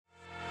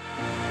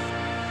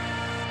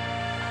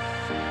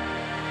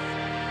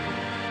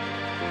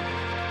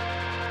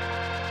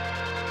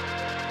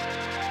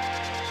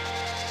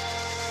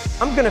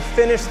I'm going to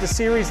finish the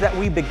series that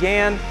we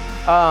began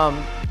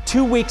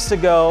 2 weeks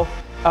ago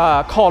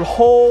called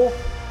Whole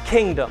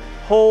Kingdom.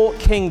 Whole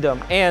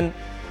Kingdom. And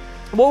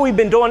what we've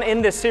been doing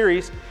in this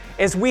series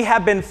is we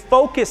have been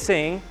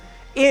focusing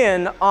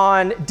in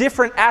on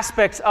different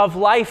aspects of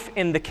life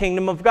in the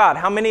kingdom of God.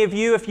 How many of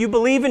you, if you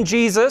believe in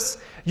Jesus,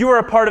 you are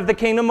a part of the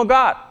kingdom of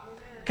God?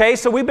 Okay,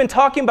 so we've been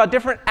talking about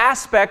different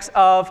aspects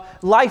of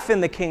life in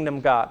the kingdom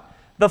of God,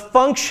 the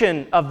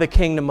function of the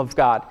kingdom of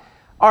God,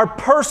 our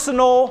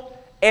personal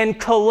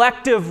and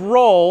collective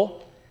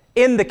role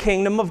in the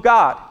kingdom of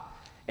God.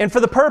 And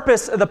for the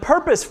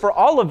purpose for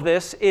all of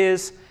this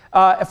is,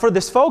 for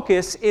this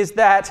focus, is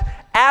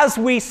that as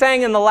we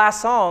sang in the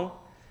last song,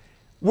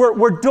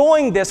 we're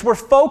doing this, we're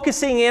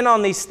focusing in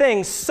on these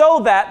things so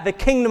that the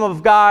kingdom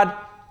of God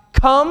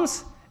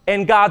comes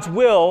and God's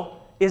will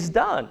is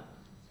done.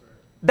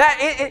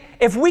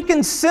 If we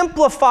can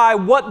simplify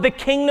what the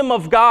kingdom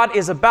of God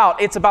is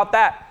about, it's about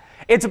that.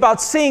 It's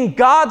about seeing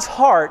God's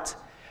heart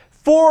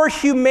for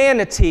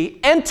humanity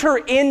enter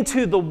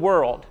into the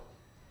world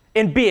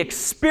and be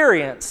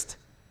experienced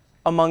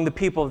among the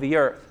people of the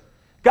earth.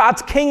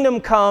 God's kingdom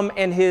come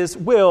and His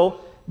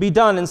will be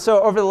done. And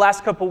so over the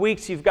last couple of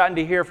weeks, you've gotten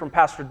to hear from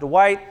Pastor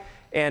Dwight,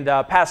 and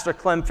Pastor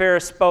Clem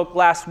Ferris spoke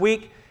last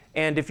week.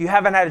 And if you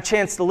haven't had a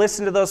chance to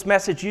listen to those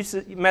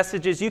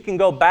messages, you can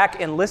go back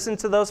and listen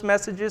to those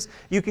messages.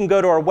 You can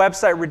go to our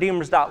website,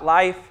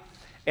 redeemers.life,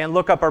 and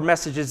look up our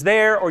messages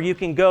there, or you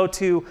can go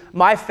to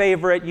my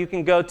favorite, you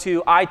can go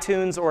to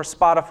iTunes or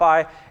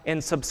Spotify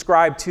and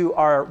subscribe to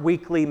our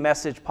weekly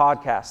message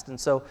podcast. And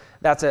so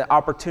that's an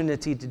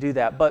opportunity to do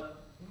that.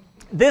 But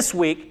this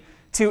week,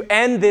 to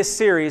end this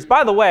series,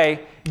 by the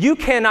way, you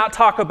cannot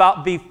talk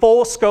about the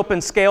full scope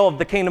and scale of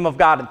the kingdom of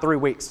God in 3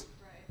 weeks.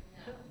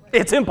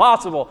 It's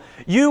impossible.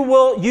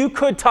 You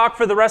could talk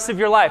for the rest of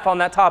your life on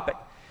that topic.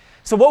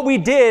 So what we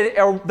did,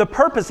 or the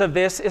purpose of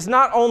this, is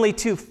not only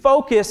to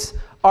focus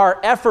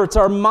our efforts,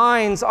 our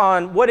minds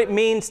on what it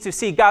means to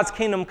see God's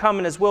kingdom come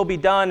and His will be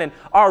done and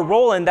our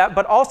role in that,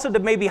 but also to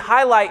maybe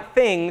highlight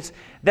things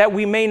that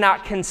we may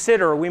not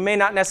consider, we may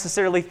not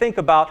necessarily think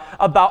about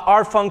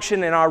our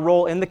function and our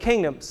role in the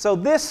kingdom. So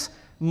this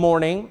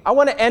morning, I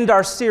want to end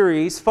our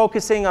series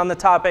focusing on the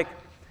topic,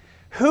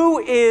 who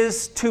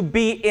is to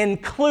be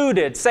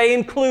included? Say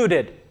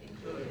included.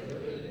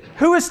 Included.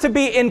 Who is to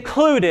be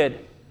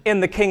included in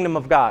the kingdom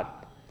of God?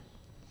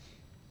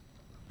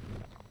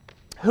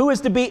 Who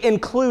is to be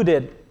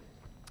included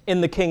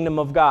in the kingdom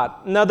of God?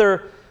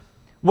 Another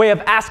way of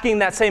asking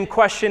that same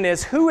question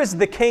is, who is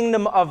the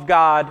kingdom of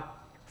God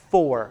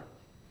for?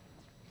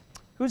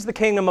 Who's the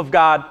kingdom of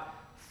God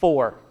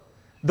for?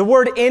 The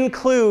word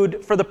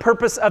include, for the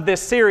purpose of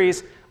this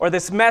series or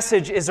this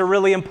message, is a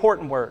really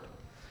important word.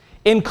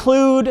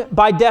 Include,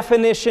 by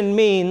definition,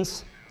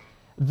 means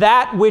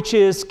that which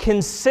is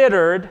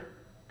considered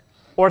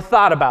or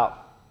thought about.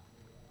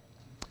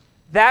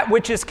 That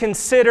which is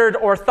considered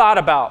or thought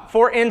about.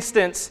 For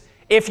instance,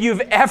 if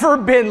you've ever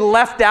been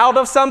left out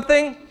of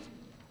something,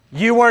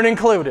 you weren't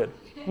included.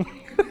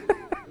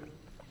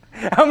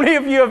 How many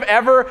of you have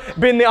ever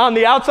been on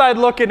the outside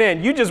looking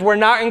in? You just were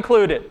not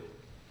included.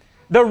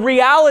 The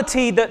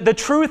reality, the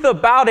truth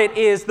about it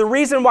is the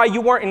reason why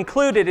you weren't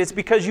included is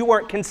because you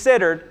weren't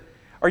considered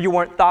or you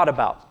weren't thought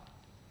about.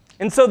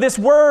 And so this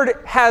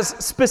word has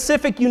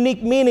specific,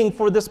 unique meaning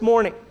for this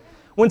morning.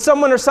 When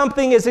someone or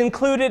something is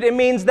included, it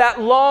means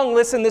that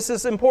listen, this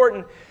is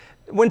important.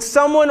 When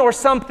someone or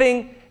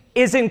something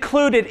is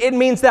included, it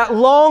means that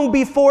long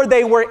before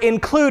they were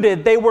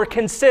included, they were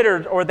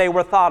considered or they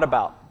were thought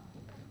about.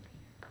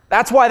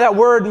 That's why that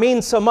word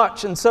means so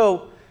much. And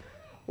so,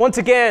 once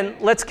again,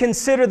 let's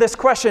consider this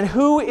question.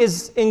 Who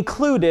is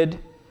included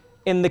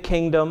in the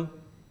kingdom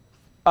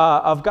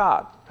of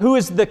God? Who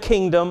is the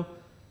kingdom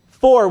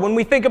for? When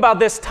we think about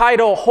this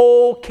title,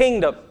 Whole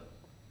Kingdom,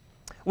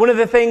 one of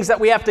the things that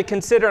we have to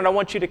consider, and I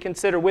want you to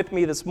consider with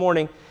me this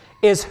morning,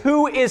 is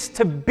who is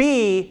to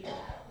be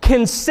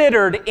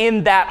considered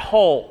in that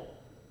whole.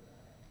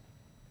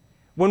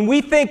 When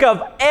we think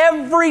of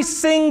every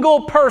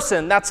single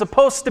person that's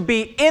supposed to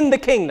be in the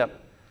kingdom,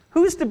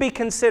 who's to be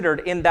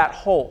considered in that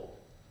whole,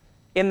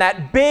 in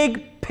that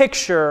big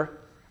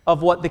picture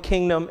of what the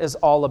kingdom is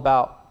all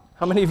about?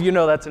 How many of you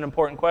know that's an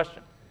important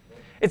question?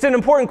 It's an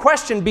important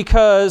question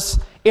because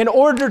in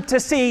order to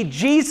see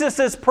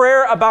Jesus'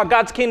 prayer about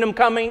God's kingdom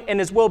coming and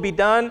His will be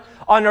done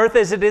on earth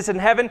as it is in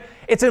heaven,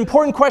 it's an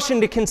important question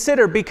to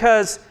consider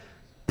because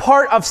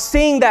part of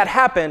seeing that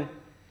happen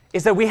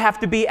is that we have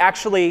to be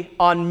actually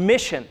on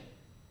mission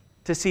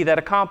to see that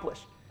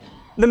accomplished.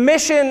 The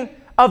mission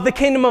of the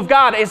kingdom of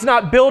God is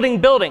not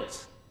building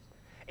buildings.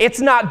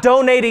 It's not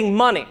donating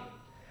money.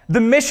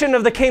 The mission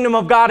of the kingdom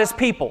of God is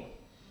people.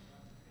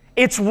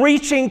 It's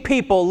reaching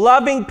people,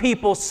 loving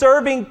people,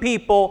 serving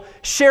people,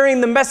 sharing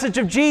the message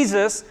of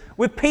Jesus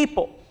with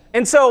people.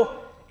 And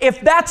so,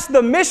 if that's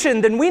the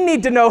mission, then we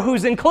need to know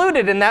who's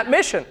included in that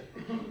mission.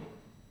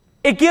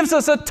 It gives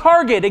us a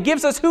target. It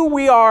gives us who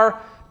we are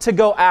to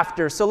go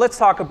after. So let's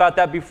talk about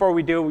that. Before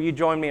we do, will you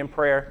join me in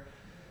prayer?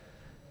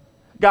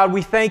 God,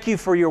 we thank you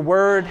for your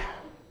word.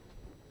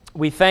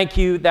 We thank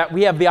you that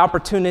we have the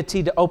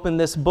opportunity to open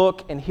this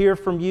book and hear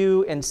from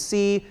you and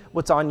see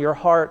what's on your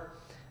heart.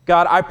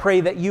 God, I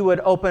pray that you would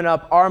open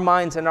up our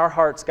minds and our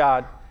hearts,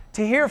 God,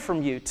 to hear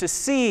from you, to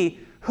see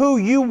who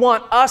you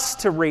want us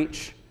to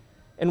reach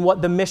and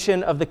what the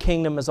mission of the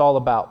kingdom is all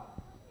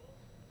about.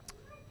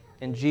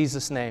 In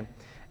Jesus' name,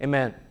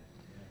 amen.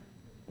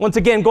 Once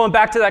again, going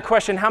back to that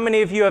question, how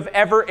many of you have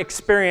ever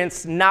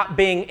experienced not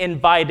being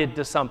invited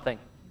to something?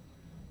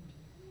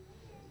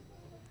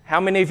 How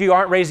many of you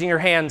aren't raising your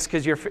hands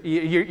because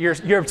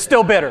you're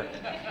still bitter?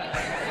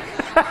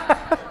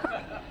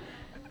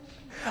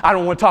 I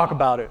don't want to talk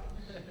about it.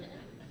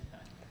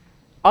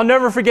 I'll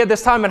never forget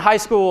this time in high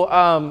school.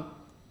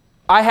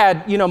 I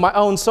had, my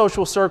own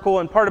social circle,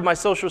 and part of my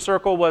social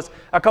circle was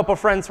a couple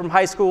friends from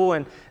high school,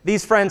 and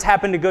these friends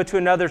happened to go to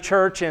another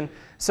church, and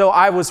so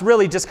I was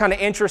really just kind of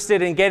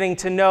interested in getting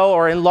to know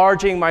or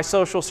enlarging my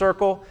social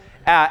circle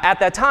at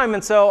that time.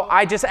 And so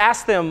I just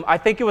asked them, I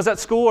think it was at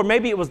school or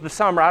maybe it was the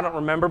summer, I don't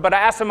remember, but I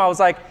asked them, I was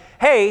like,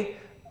 hey,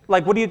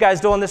 what are you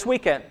guys doing this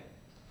weekend?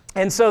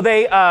 And so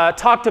they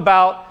talked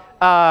about,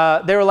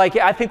 they were like,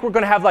 I think we're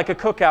going to have like a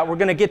cookout. We're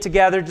going to get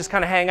together, just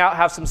kind of hang out,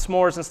 have some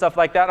s'mores and stuff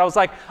like that. I was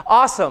like,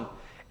 awesome.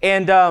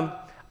 And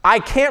I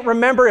can't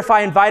remember if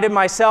I invited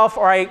myself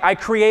or I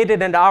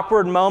created an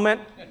awkward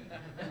moment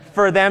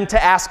for them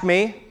to ask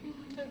me.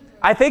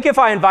 I think if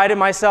I invited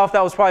myself,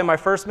 that was probably my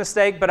first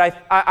mistake, but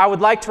I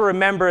would like to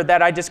remember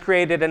that I just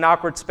created an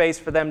awkward space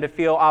for them to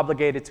feel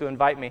obligated to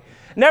invite me.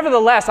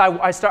 Nevertheless,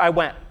 I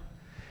went.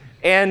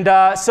 And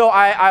so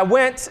I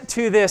went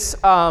to this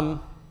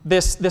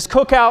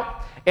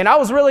cookout, and I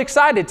was really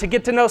excited to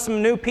get to know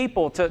some new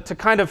people, to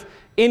kind of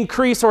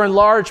increase or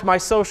enlarge my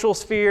social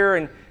sphere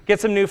and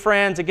get some new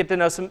friends and get to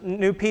know some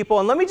new people.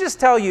 And let me just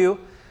tell you,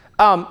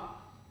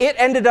 it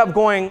ended up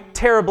going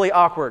terribly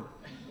awkward.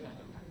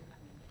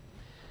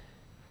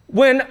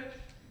 When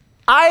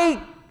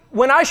I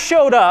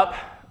showed up,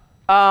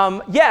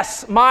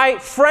 yes, my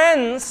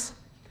friends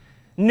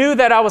knew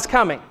that I was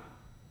coming,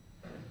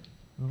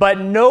 but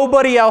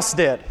nobody else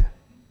did.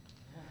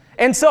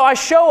 And so I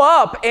show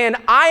up and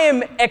I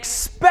am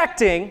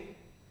expecting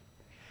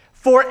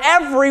for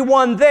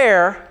everyone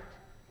there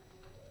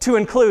to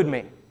include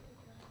me.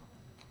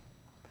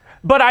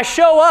 But I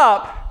show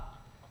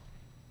up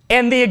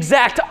and the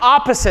exact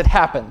opposite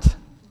happened.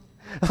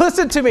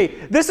 Listen to me.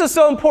 This is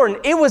so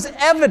important. It was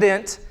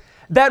evident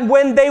that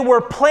when they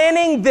were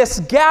planning this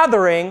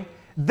gathering,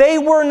 they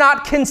were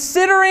not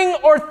considering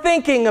or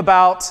thinking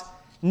about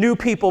new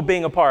people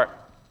being a part.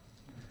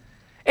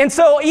 And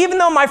so even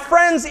though my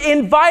friends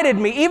invited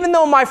me, even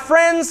though my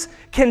friends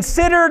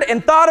considered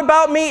and thought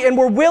about me and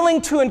were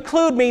willing to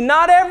include me,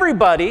 not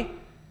everybody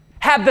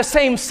had the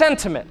same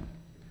sentiment.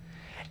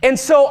 And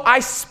so I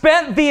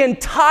spent the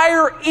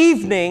entire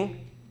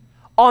evening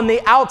on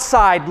the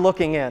outside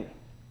looking in.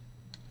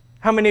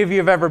 How many of you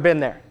have ever been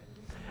there?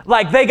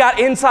 Like they got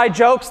inside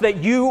jokes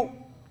that you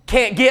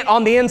can't get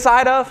on the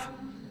inside of?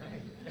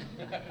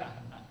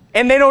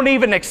 And they don't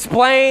even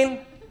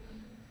explain.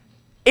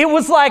 It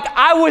was like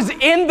I was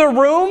in the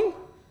room,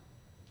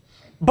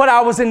 but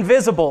I was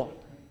invisible.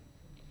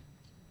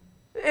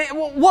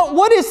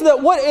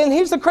 And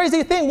here's the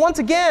crazy thing. Once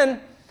again,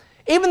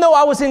 even though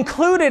I was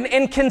included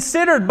and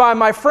considered by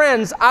my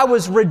friends, I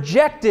was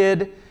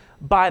rejected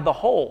by the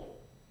whole.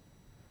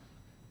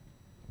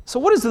 So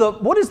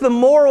what is the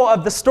moral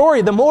of the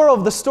story? The moral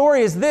of the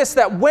story is this,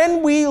 that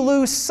when we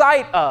lose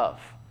sight of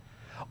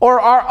or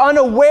are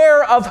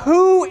unaware of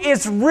who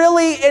is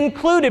really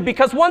included,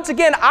 because once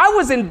again, I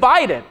was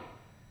invited.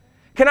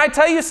 Can I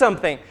tell you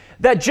something?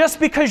 That just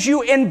because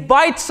you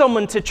invite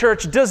someone to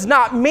church does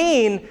not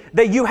mean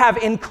that you have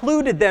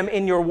included them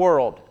in your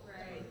world.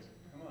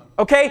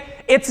 Okay?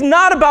 It's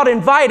not about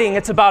inviting,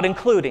 it's about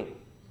including.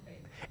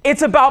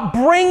 It's about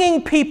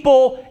bringing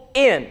people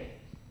in.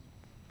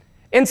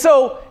 And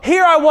so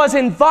here I was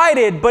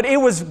invited, but it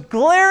was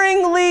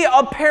glaringly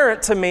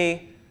apparent to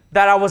me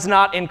that I was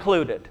not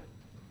included.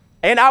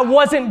 And I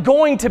wasn't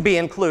going to be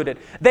included.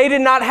 They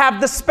did not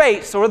have the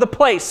space or the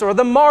place or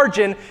the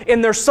margin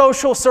in their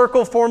social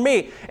circle for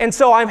me. And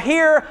so I'm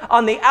here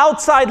on the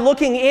outside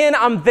looking in.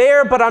 I'm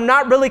there, but I'm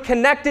not really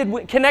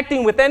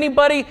connecting with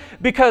anybody,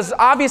 because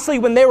obviously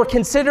when they were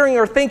considering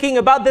or thinking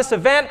about this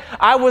event,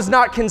 I was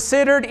not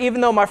considered,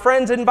 even though my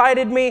friends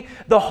invited me.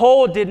 The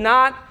whole did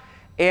not.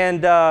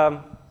 And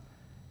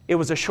it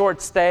was a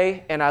short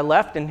stay, and I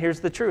left, and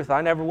here's the truth.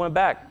 I never went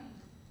back.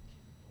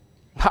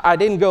 I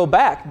didn't go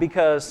back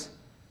because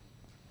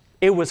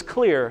it was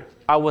clear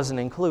I wasn't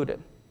included.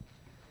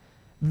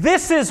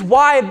 This is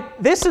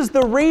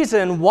the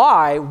reason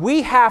why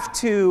we have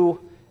to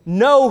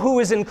know who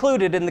is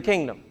included in the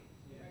kingdom.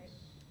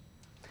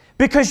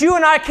 Because you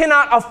and I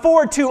cannot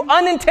afford to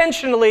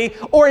unintentionally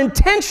or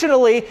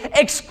intentionally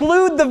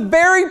exclude the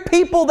very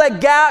people that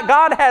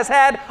God has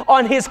had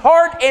on His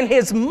heart and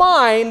His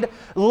mind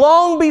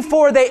long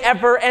before they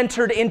ever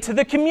entered into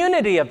the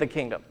community of the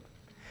kingdom.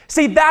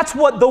 See, that's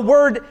what the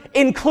word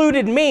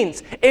included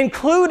means.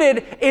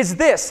 Included is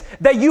this,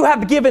 that you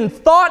have given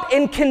thought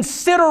and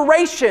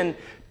consideration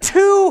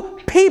to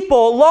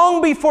people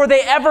long before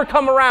they ever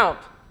come around.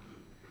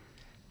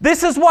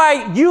 This is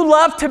why you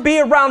love to be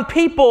around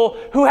people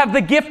who have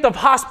the gift of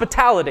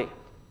hospitality.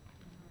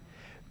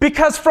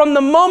 Because from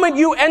the moment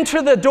you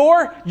enter the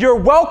door, you're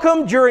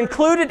welcomed, you're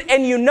included,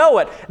 and you know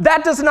it.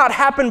 That does not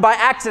happen by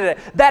accident.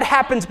 That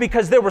happens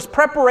because there was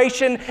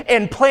preparation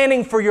and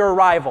planning for your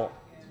arrival.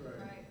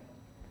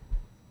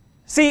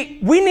 See,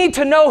 we need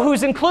to know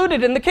who's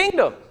included in the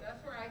kingdom.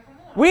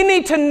 We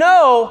need to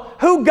know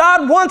who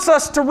God wants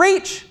us to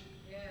reach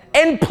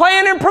and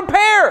plan and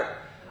prepare.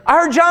 I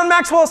heard John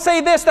Maxwell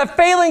say this, that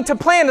failing to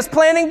plan is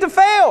planning to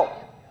fail.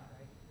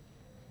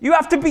 You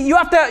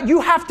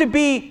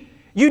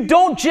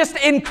don't just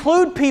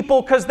include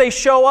people because they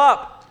show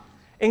up.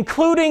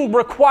 Including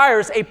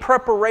requires a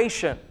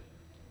preparation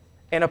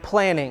and a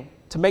planning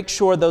to make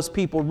sure those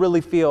people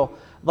really feel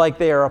like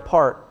they are a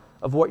part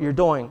of what you're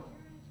doing.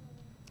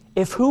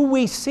 If who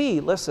we see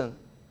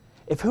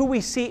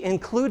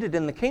included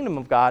in the kingdom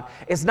of God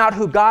is not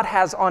who God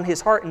has on his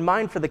heart and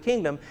mind for the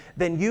kingdom,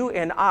 then you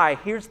and I,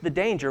 here's the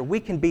danger, we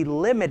can be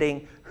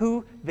limiting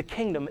who the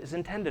kingdom is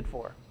intended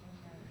for.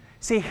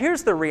 See,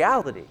 here's the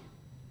reality,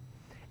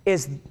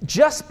 is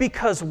just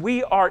because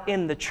we are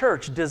in the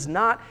church does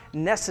not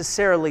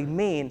necessarily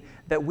mean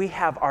that we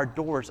have our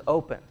doors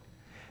open.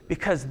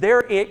 Because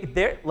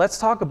let's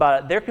talk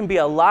about it, there can be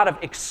a lot of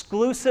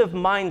exclusive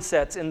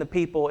mindsets in the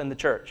people in the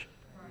church.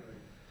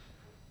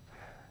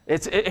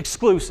 It's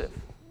exclusive.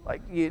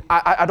 Like,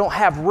 I don't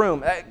have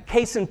room.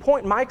 Case in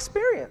point, my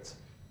experience.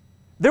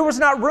 There was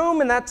not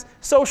room in that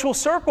social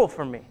circle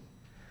for me.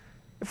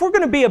 If we're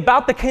going to be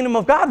about the kingdom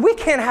of God, we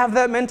can't have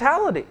that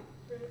mentality.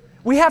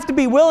 We have to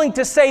be willing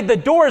to say the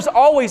door is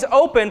always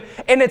open,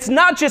 and it's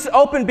not just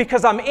open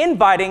because I'm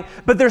inviting,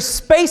 but there's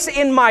space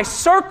in my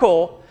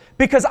circle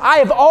because I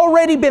have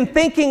already been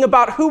thinking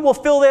about who will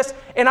fill this,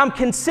 and I'm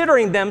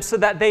considering them so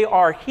that they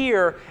are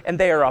here and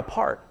they are a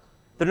part.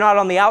 They're not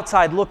on the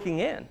outside looking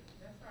in.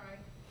 That's right.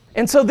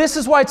 And so this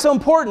is why it's so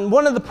important.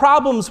 One of the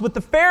problems with the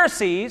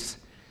Pharisees,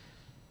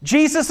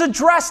 Jesus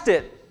addressed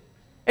it.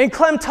 And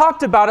Clem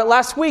talked about it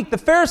last week. The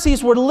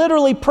Pharisees were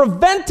literally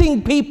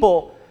preventing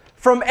people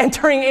from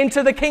entering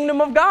into the kingdom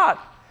of God.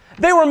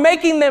 They were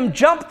making them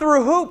jump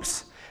through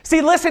hoops.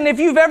 See, listen, if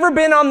you've ever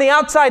been on the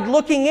outside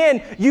looking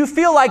in, you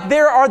feel like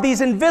there are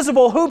these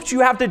invisible hoops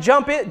you have to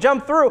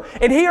jump through.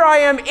 And here I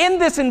am in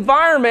this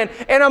environment,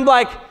 and I'm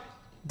like,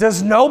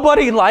 does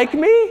nobody like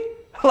me?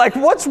 Like,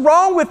 what's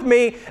wrong with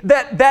me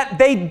that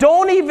they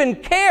don't even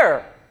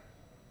care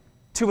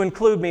to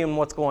include me in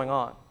what's going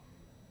on?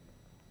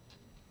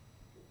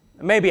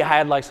 Maybe I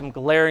had like some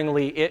glaring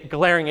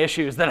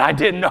issues that I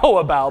didn't know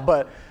about,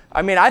 but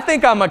I mean, I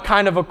think I'm a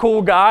kind of a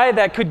cool guy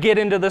that could get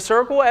into the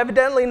circle.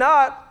 Evidently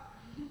not.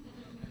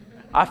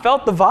 I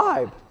felt the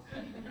vibe.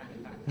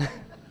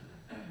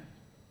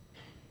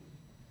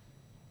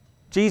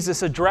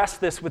 Jesus addressed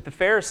this with the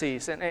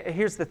Pharisees. And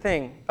here's the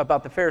thing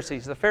about the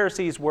Pharisees. The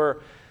Pharisees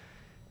were,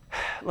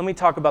 let me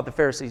talk about the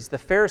Pharisees. The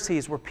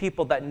Pharisees were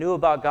people that knew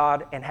about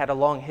God and had a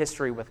long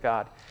history with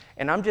God.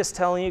 And I'm just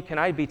telling you, can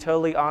I be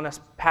totally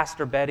honest,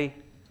 Pastor Betty?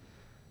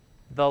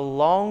 The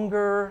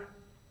longer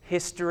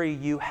history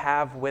you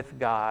have with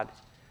God,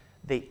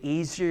 the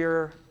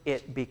easier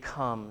it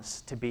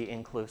becomes to be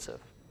inclusive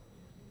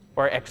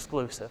or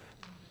exclusive.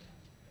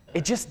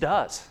 It just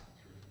does.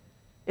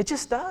 It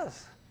just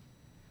does.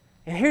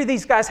 And here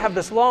these guys have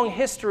this long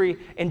history,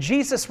 and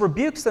Jesus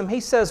rebukes them.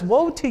 He says,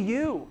 woe to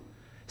you,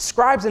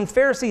 scribes and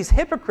Pharisees,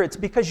 hypocrites,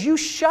 because you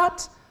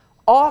shut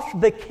off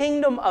the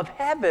kingdom of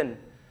heaven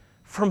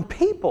from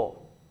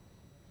people.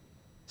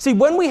 See,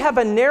 when we have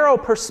a narrow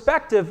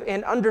perspective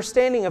and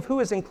understanding of who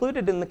is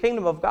included in the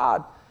kingdom of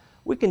God,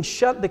 we can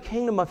shut the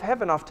kingdom of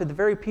heaven off to the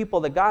very people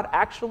that God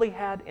actually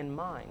had in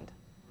mind.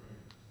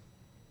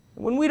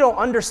 When we don't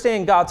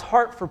understand God's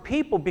heart for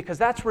people, because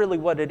that's really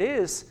what it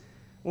is,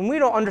 when we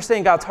don't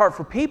understand God's heart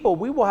for people,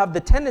 we will have the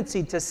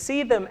tendency to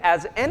see them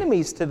as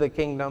enemies to the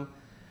kingdom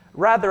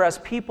rather as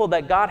people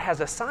that God has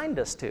assigned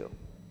us to.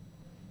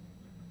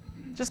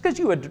 Just because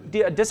you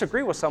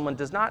disagree with someone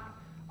does not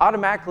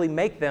automatically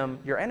make them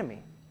your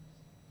enemy.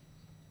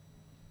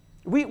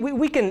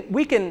 We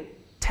can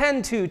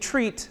tend to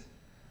treat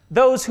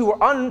those who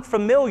are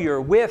unfamiliar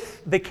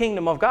with the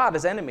kingdom of God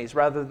as enemies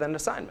rather than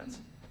assignments.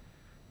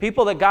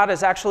 People that God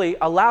has actually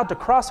allowed to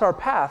cross our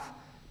path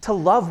to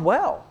love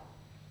well.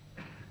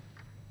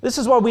 This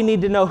is why we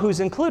need to know who's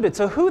included.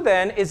 So who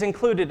then is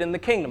included in the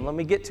kingdom? Let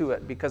me get to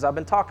it because I've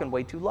been talking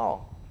way too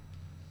long.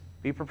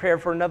 Be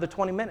prepared for another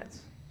 20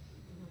 minutes.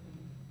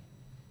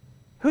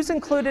 Who's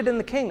included in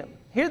the kingdom?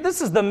 Here, this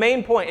is the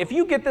main point. If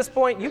you get this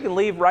point, you can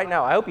leave right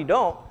now. I hope you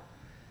don't.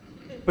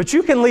 But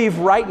you can leave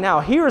right now.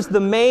 Here's the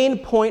main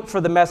point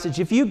for the message.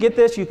 If you get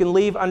this, you can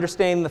leave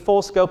understanding the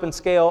full scope and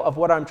scale of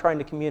what I'm trying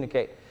to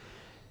communicate.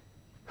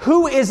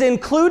 Who is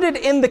included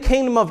in the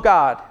kingdom of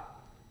God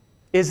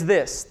is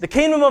this. The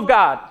kingdom of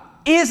God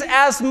is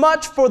as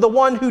much for the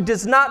one who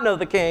does not know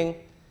the king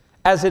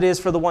as it is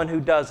for the one who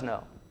does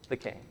know the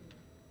king.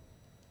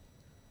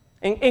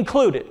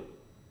 Included.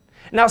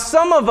 Now,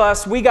 some of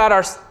us, we got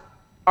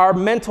our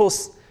mental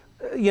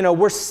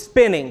we're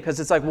spinning because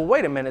it's like, well,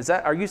 wait a minute,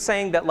 are you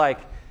saying that like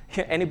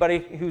anybody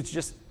who's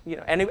just,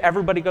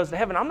 everybody goes to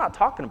heaven? I'm not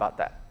talking about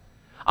that.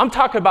 I'm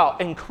talking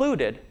about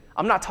included.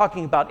 I'm not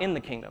talking about in the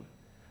kingdom.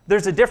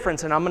 There's a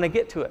difference, and I'm going to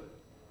get to it.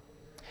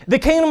 The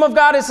kingdom of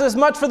God is as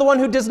much for the one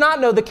who does not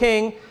know the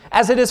king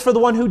as it is for the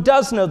one who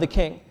does know the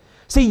king.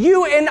 See,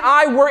 you and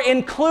I were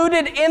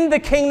included in the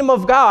kingdom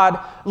of God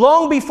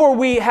long before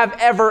we have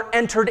ever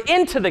entered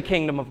into the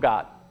kingdom of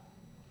God.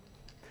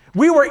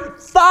 We were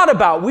thought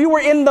about. We were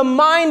in the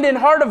mind and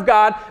heart of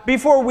God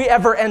before we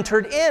ever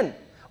entered in.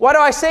 Why do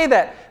I say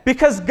that?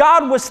 Because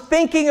God was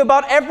thinking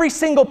about every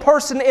single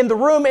person in the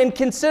room and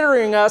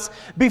considering us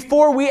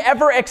before we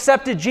ever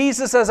accepted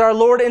Jesus as our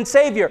Lord and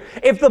Savior.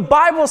 If the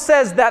Bible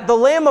says that the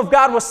Lamb of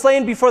God was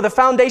slain before the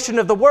foundation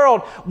of the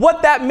world,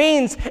 what that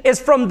means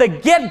is from the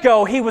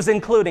get-go, He was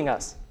including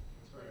us.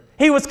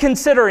 He was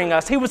considering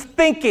us. He was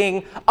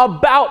thinking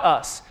about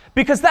us.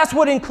 Because that's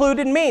what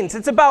included means.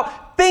 It's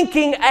about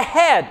thinking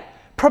ahead,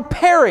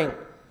 preparing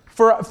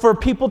for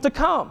people to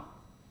come.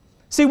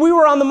 See, we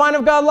were on the mind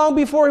of God long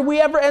before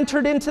we ever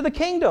entered into the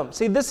kingdom.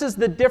 See, this is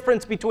the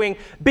difference between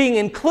being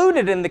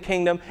included in the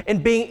kingdom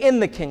and being in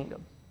the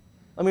kingdom.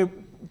 Let me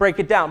break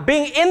it down.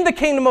 Being in the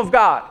kingdom of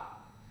God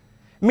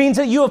means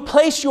that you have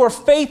placed your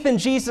faith in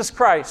Jesus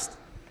Christ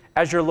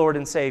as your Lord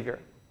and Savior.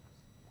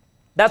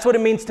 That's what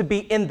it means to be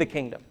in the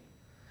kingdom.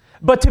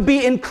 But to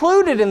be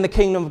included in the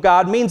kingdom of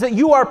God means that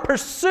you are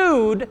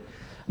pursued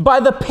by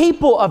the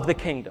people of the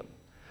kingdom,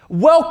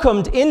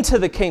 welcomed into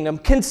the kingdom,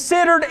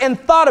 considered and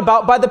thought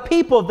about by the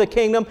people of the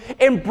kingdom,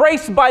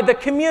 embraced by the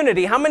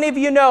community. How many of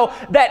you know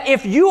that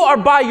if you are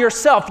by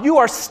yourself, you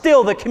are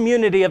still the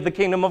community of the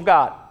kingdom of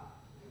God?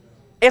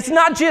 It's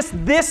not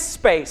just this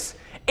space.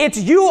 It's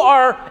you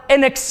are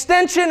an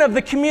extension of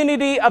the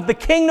community of the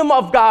kingdom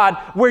of God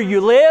where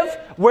you live,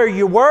 where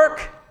you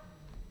work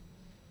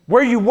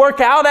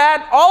out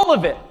at, all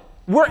of it.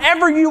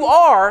 Wherever you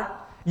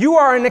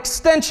are an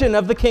extension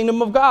of the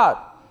kingdom of God.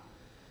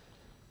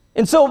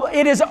 And so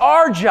it is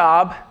our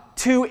job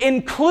to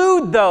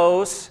include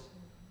those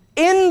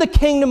in the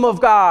kingdom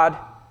of God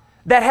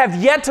that have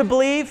yet to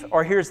believe,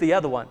 or here's the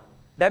other one,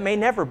 that may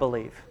never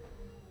believe.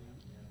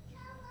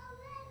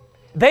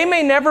 They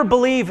may never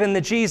believe in the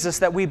Jesus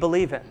that we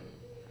believe in.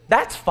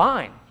 That's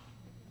fine.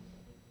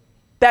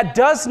 That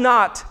does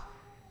not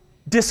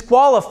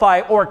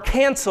disqualify or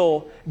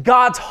cancel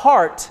God's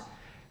heart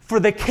for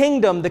the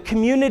kingdom, the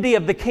community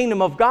of the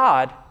kingdom of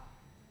God,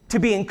 to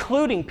be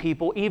including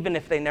people even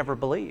if they never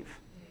believe.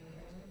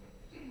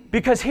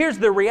 Because here's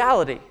the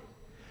reality.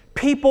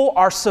 People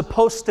are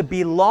supposed to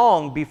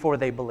belong before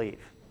they believe.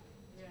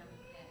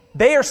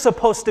 They are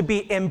supposed to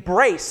be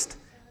embraced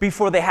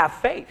before they have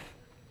faith.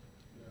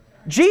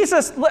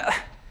 Jesus,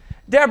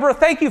 Deborah,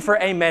 thank you for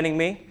amening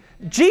me.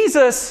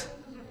 Jesus,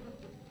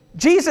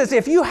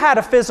 if you had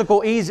a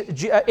physical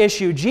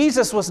issue,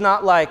 Jesus was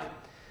not like,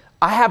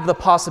 I have the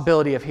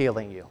possibility of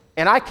healing you.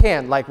 And I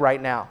can, like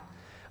right now.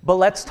 But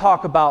let's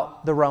talk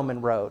about the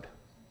Roman road.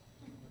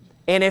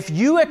 And if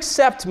you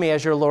accept me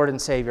as your Lord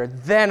and Savior,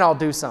 then I'll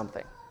do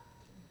something.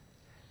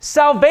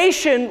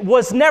 Salvation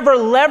was never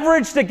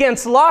leveraged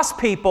against lost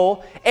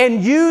people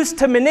and used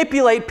to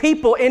manipulate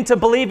people into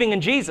believing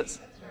in Jesus.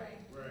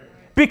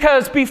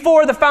 Because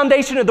before the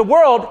foundation of the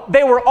world,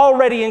 they were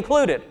already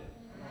included.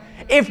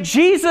 If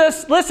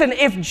Jesus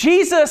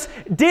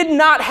did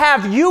not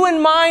have you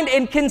in mind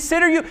and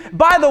consider you,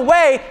 by the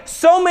way,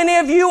 so many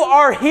of you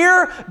are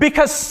here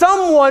because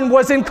someone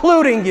was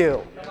including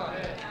you.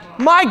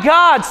 My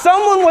God,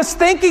 someone was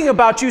thinking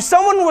about you.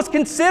 Someone was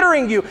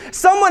considering you.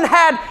 Someone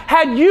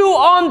had you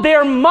on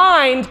their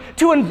mind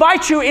to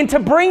invite you and to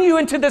bring you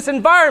into this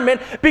environment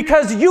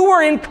because you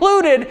were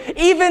included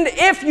even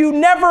if you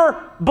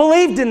never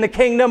believed in the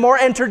kingdom or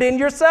entered in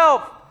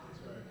yourself.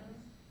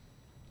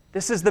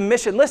 This is the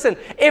mission. Listen,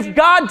 if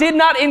God did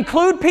not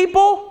include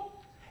people,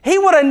 He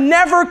would have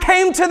never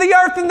came to the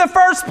earth in the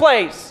first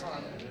place.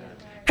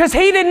 Because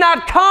He did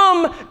not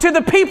come to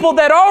the people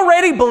that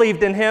already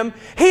believed in Him.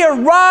 He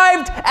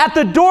arrived at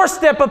the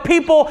doorstep of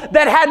people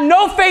that had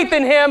no faith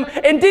in Him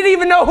and didn't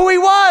even know who He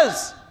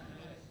was.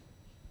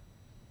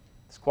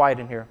 It's quiet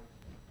in here.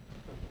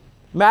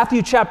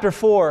 Matthew chapter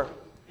 4.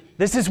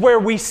 This is where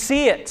we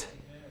see it.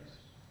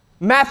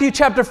 Matthew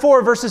chapter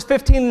 4, verses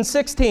 15 and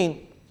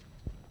 16.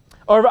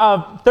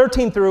 Or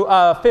 13 through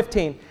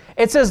 15.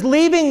 It says,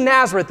 leaving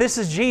Nazareth, this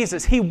is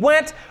Jesus. He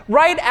went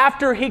right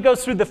after He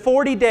goes through the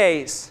 40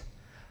 days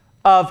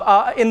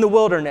in the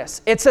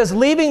wilderness. It says,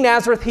 leaving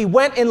Nazareth, He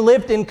went and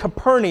lived in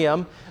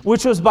Capernaum,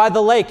 which was by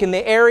the lake in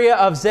the area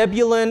of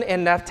Zebulun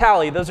and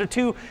Naphtali. Those are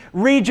two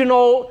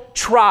regional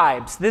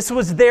tribes. This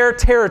was their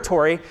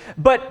territory,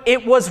 but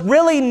it was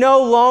really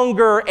no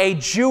longer a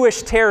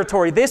Jewish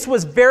territory. This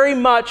was very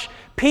much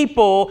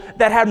people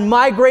that had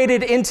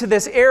migrated into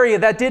this area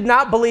that did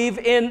not believe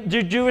in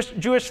the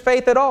Jewish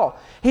faith at all.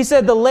 He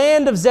said the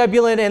land of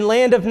Zebulun and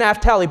land of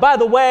Naphtali. By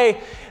the way,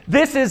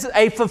 This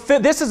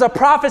is a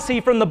prophecy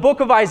from the book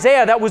of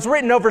Isaiah that was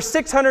written over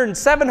 600 and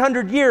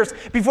 700 years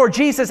before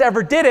Jesus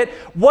ever did it.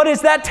 What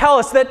does that tell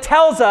us? That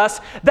tells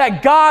us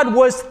that God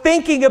was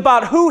thinking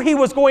about who he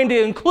was going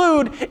to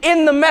include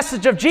in the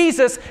message of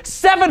Jesus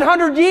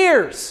 700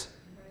 years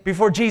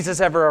before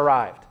Jesus ever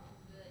arrived.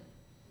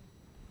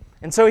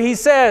 And so he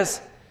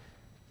says,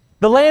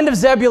 the land of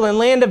Zebulun,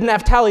 land of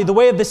Naphtali, the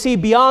way of the sea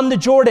beyond the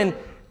Jordan,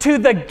 to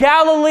the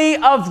Galilee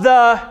of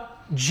the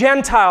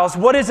Gentiles.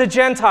 What is a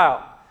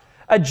Gentile?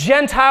 A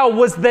Gentile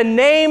was the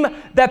name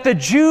that the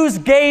Jews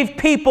gave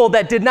people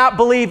that did not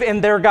believe in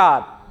their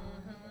God.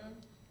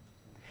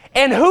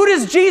 And who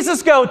does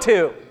Jesus go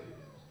to?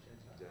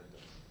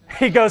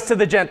 He goes to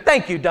the Gentiles.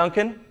 Thank you,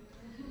 Duncan.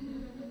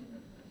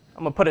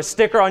 I'm going to put a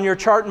sticker on your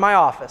chart in my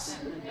office.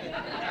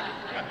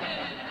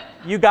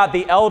 You got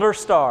the Elder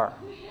Star.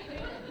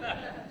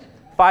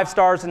 5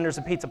 stars and there's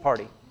a pizza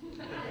party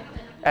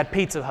at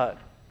Pizza Hut.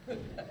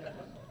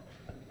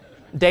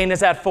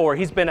 Dana's at 4.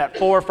 He's been at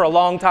 4 for a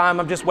long time.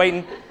 I'm just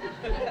waiting.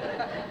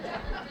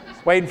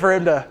 Waiting for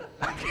him to...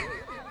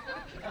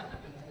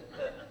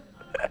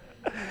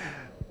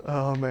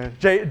 Oh, man.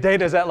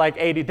 Dana's at like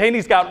 80.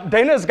 Dana's got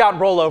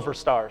rollover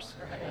stars.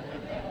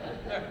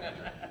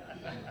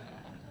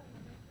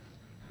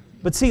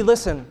 But see,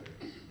 listen.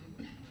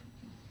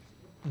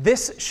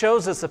 This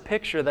shows us a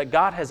picture that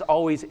God has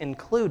always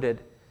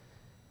included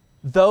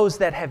those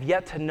that have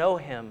yet to know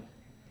him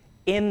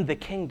in the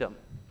kingdom.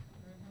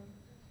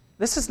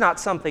 This is not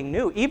something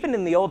new. Even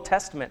in the Old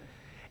Testament,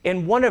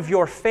 in one of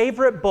your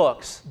favorite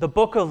books, the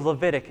book of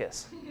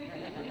Leviticus.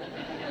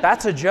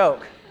 That's a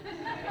joke.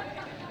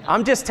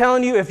 I'm just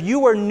telling you, if you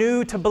were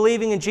new to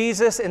believing in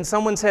Jesus and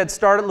someone said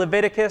start at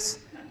Leviticus,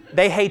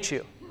 they hate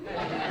you.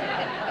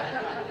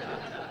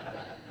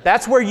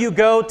 That's where you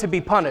go to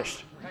be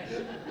punished.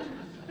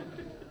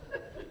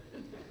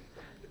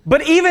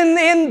 But even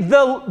in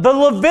the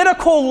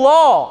Levitical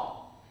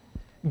law,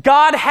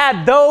 God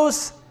had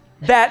those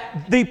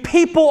that the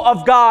people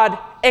of God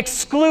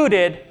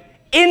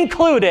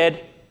included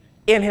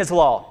in his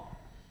law.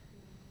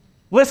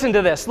 Listen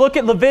to this. Look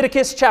at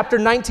Leviticus chapter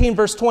 19,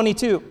 verse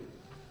 22.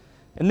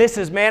 And this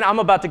is, man, I'm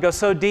about to go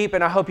so deep,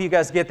 and I hope you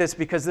guys get this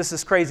because this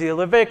is crazy.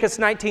 Leviticus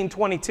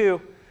 19:22.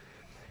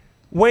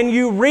 When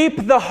you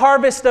reap the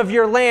harvest of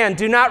your land,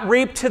 do not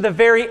reap to the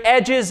very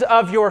edges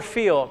of your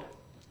field,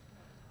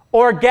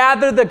 or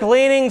gather the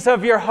gleanings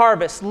of your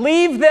harvest.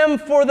 Leave them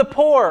for the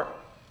poor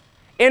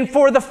and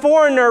for the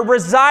foreigner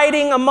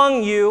residing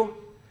among you.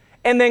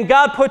 And then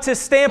God puts his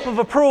stamp of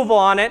approval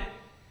on it.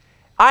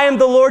 I am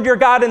the Lord your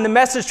God, and the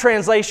Message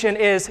translation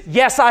is,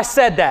 yes, I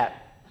said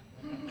that.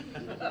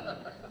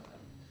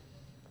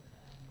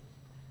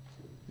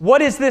 What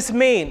does this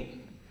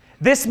mean?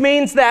 This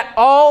means that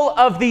all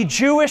of the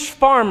Jewish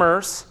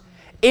farmers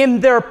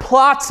in their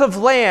plots of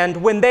land,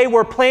 when they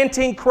were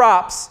planting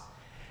crops,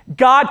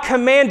 God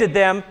commanded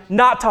them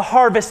not to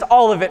harvest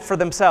all of it for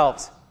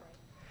themselves.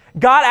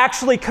 God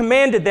actually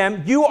commanded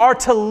them, you are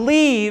to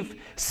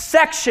leave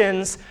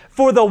sections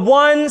for the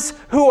ones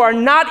who are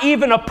not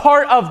even a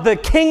part of the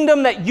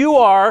kingdom that you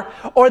are,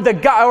 or the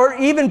God, or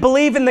even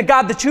believe in the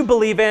God that you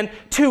believe in,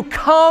 to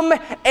come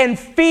and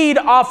feed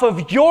off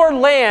of your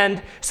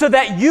land so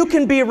that you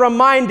can be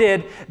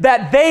reminded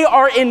that they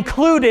are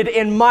included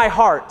in my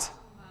heart.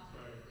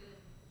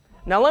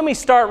 Now let me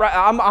start right.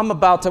 I'm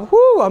about to.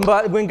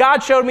 When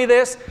God showed me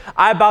this,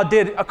 I about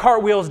did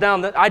cartwheels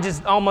down. I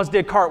just almost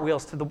did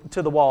cartwheels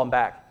to the wall and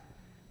back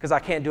because I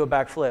can't do a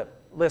backflip.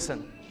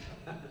 Listen.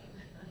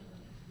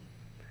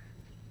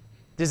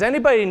 Does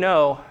anybody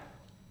know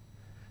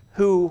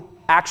who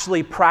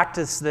actually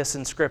practiced this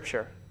in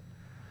Scripture?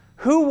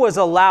 Who was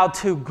allowed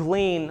to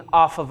glean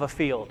off of a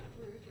field?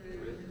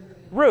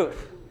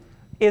 Ruth.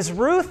 Is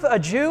Ruth a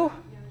Jew?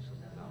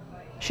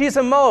 She's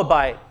a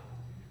Moabite.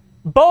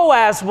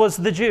 Boaz was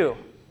the Jew.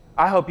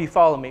 I hope you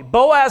follow me.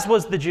 Boaz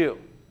was the Jew.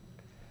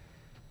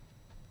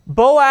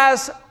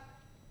 Boaz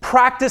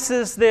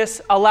practices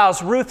this,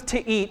 allows Ruth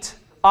to eat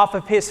off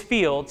of his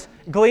fields,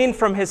 glean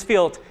from his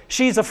field.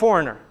 She's a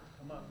foreigner.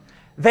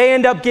 They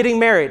end up getting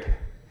married.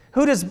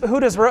 Who does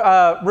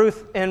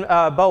Ruth and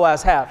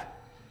Boaz have?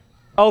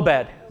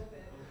 Obed.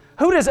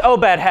 Who does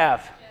Obed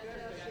have?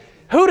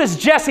 Who does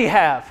Jesse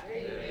have?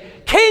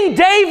 King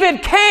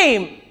David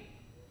came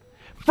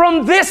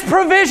from this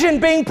provision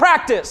being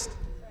practiced.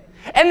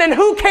 And then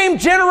who came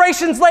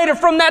generations later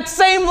from that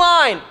same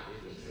line?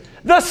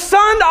 The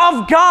Son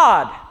of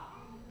God.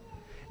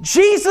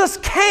 Jesus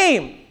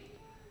came.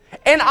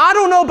 And I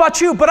don't know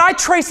about you, but I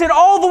trace it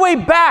all the way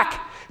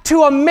back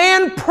to a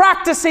man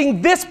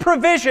practicing this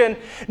provision,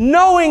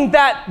 knowing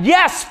that,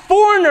 yes,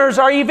 foreigners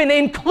are even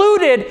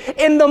included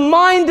in the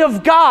mind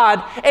of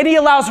God, and he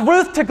allows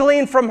Ruth to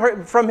glean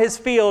from his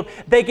field.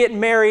 They get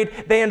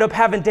married. They end up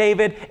having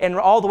David, and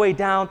all the way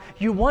down.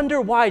 You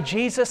wonder why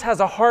Jesus has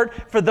a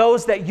heart for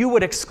those that you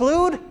would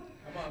exclude?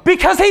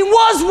 Because he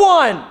was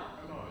one.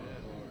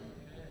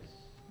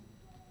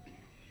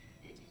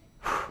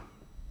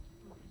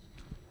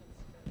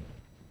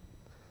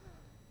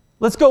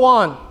 Let's go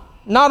on.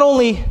 Not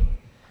only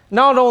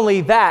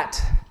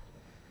that,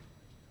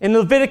 In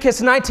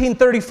Leviticus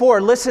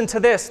 19:34, listen to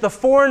this. The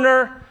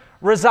foreigner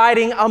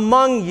residing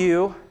among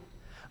you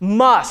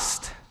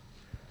must,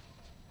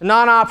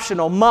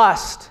 non-optional,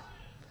 must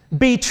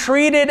be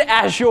treated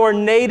as your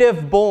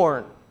native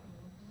born.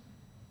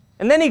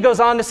 And then he goes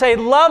on to say,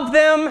 love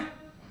them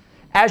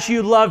as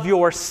you love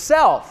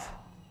yourself.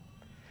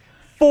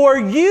 For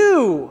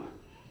you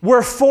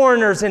were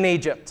foreigners in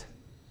Egypt.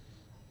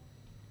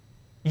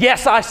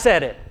 Yes, I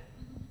said it.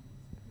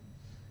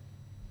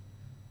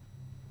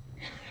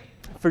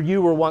 For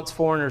you were once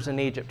foreigners in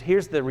Egypt.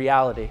 Here's the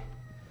reality,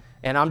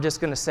 and I'm just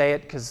going to say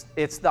it because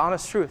it's the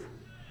honest truth.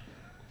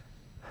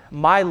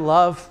 My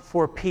love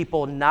for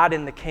people not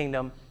in the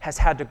kingdom has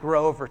had to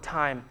grow over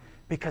time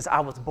because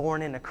I was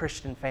born in a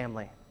Christian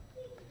family.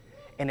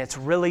 And it's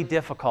really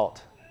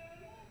difficult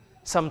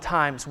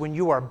sometimes when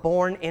you are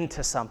born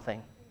into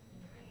something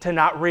to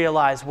not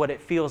realize what it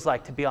feels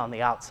like to be on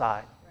the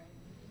outside.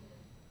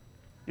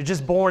 You're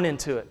just born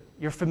into it.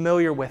 You're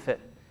familiar with it.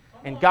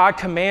 And God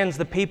commands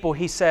the people,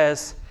 he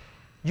says,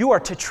 you are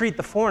to treat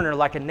the foreigner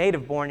like a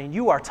native born, and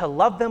you are to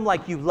love them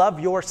like you love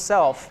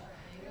yourself.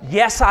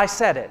 Yes, I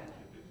said it.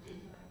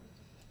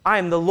 I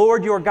am the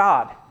Lord your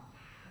God.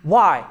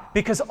 Why?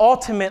 Because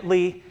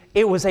ultimately,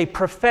 it was a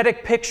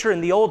prophetic picture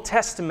in the Old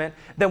Testament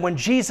that when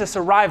Jesus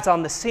arrives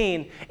on the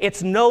scene,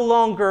 it's no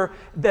longer,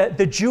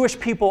 the Jewish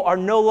people are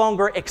no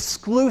longer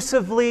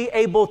exclusively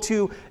able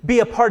to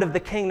be a part of the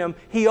kingdom.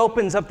 He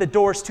opens up the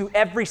doors to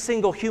every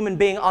single human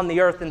being on the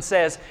earth and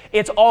says,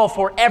 it's all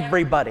for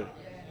everybody.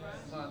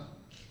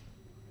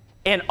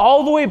 And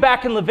all the way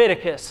back in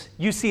Leviticus,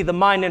 you see the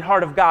mind and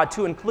heart of God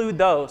to include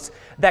those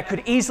that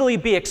could easily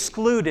be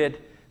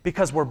excluded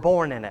because we're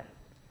born in it.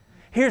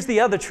 Here's the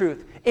other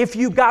truth. If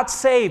you got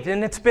saved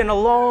and it's been a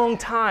long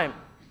time,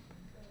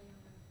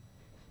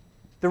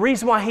 the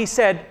reason why he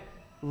said,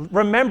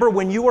 remember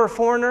when you were a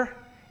foreigner,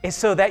 is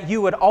so that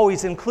you would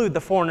always include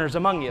the foreigners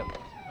among you.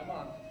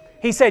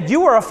 He said,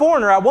 you were a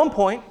foreigner at one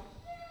point,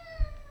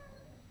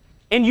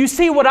 and you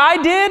see what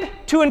I did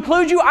to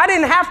include you? I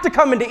didn't have to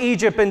come into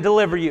Egypt and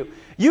deliver you.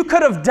 You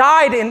could have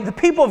died, and the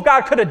people of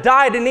God could have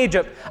died in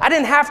Egypt. I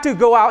didn't have to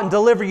go out and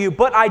deliver you,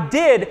 but I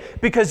did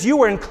because you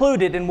were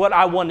included in what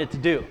I wanted to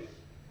do.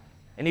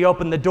 And he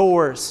opened the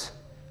doors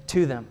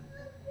to them.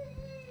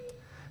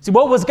 See,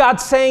 what was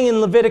God saying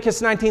in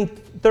Leviticus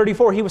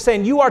 19:34? He was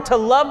saying, you are to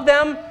love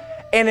them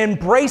and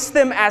embrace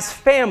them as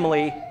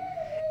family,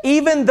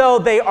 even though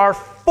they are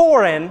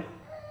foreign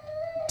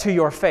to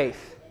your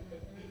faith.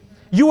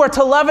 You are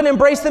to love and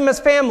embrace them as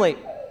family,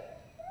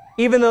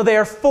 even though they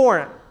are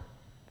foreign.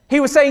 He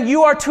was saying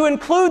you are to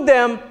include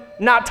them,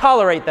 not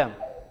tolerate them.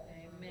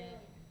 Amen.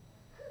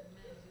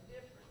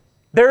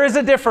 There is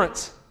a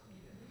difference.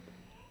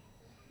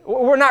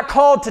 We're not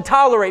called to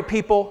tolerate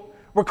people.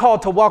 We're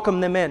called to welcome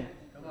them in.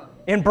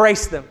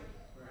 Embrace them.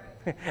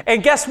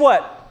 And guess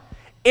what?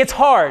 It's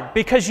hard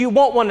because you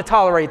won't want to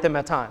tolerate them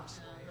at times.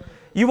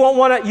 You won't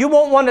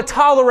want to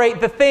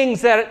tolerate the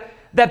things that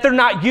they're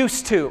not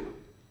used to.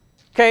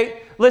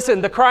 Okay?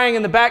 Listen, the crying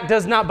in the back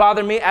does not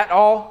bother me at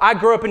all. I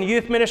grew up in a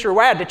youth ministry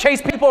where I had to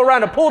chase people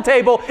around a pool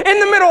table in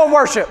the middle of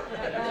worship.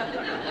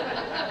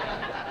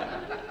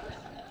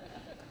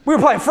 We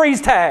were playing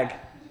freeze tag.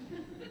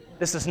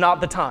 This is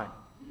not the time.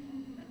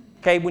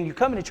 Okay, when you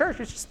come into church,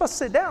 you're just supposed to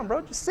sit down,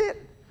 bro. Just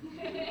sit.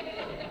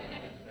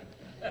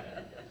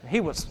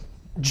 He was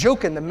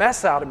joking the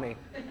mess out of me.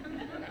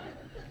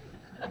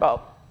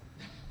 About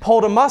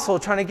pulled a muscle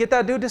trying to get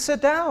that dude to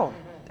sit down.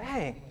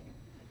 Dang.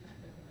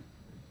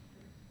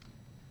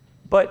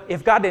 But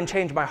if God didn't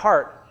change my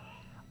heart,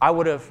 I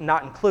would have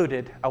not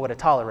included, I would have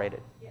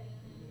tolerated.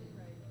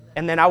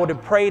 And then I would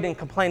have prayed and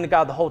complained to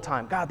God the whole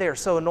time. God, they are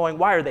so annoying.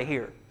 Why are they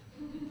here?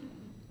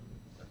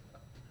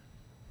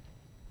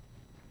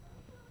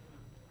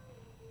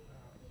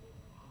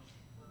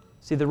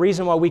 See, the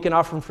reason why we can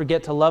often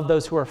forget to love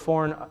those who are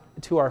foreign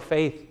to our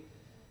faith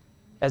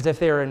as if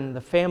they're in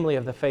the family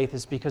of the faith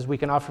is because we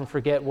can often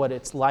forget what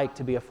it's like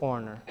to be a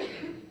foreigner.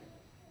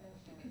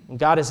 And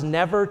God has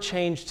never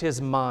changed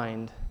his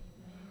mind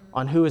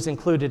on who is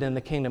included in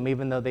the kingdom,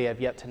 even though they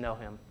have yet to know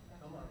him.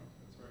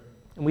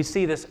 And we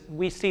see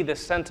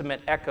this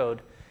sentiment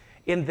echoed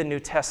in the New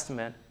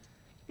Testament,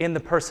 in the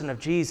person of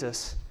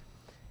Jesus.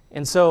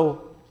 And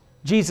so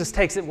Jesus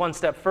takes it one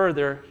step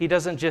further. He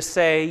doesn't just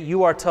say,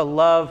 you are to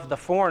love the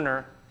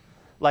foreigner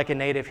like a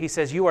native. He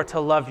says, you are to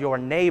love your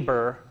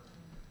neighbor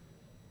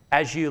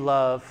as you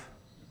love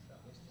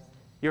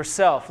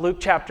yourself. Luke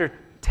chapter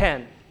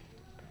 10,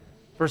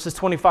 verses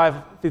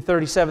 25 through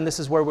 37. This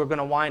is where we're going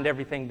to wind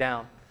everything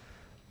down.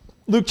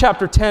 Luke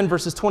chapter 10,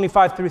 verses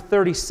 25 through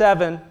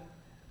 37.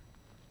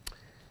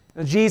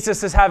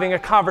 Jesus is having a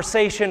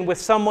conversation with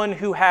someone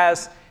who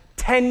has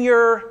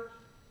tenure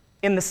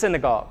in the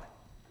synagogue.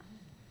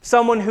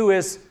 Someone who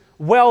is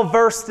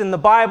well-versed in the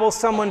Bible,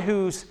 someone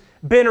who's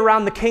been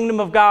around the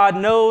kingdom of God,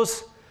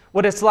 knows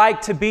what it's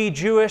like to be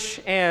Jewish.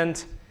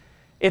 And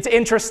it's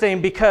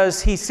interesting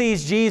because he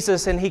sees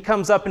Jesus and he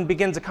comes up and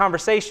begins a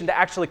conversation to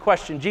actually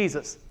question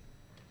Jesus.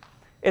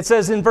 It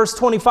says in verse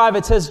 25,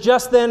 it says,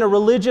 just then a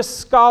religious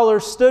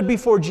scholar stood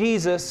before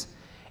Jesus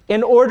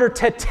in order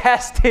to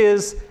test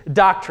his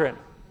doctrine.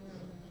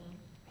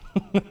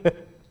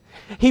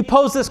 He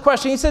posed this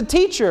question. He said,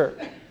 "Teacher,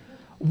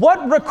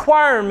 what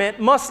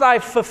requirement must I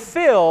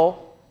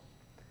fulfill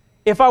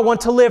if I want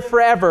to live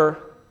forever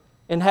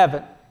in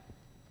heaven?"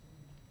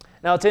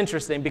 Now, it's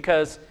interesting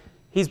because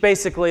he's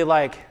basically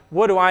like,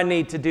 what do I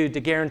need to do to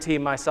guarantee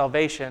my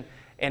salvation?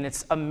 And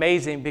it's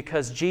amazing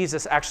because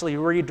Jesus actually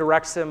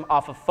redirects him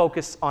off of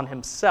focus on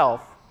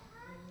himself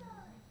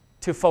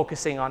to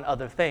focusing on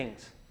other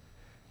things.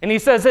 And he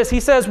says this, he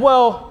says,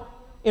 well,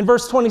 in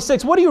verse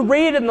 26, what do you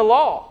read in the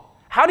law?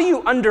 How do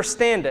you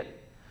understand it?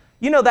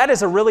 You know, that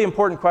is a really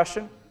important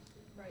question.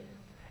 Right.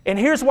 And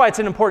here's why it's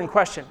an important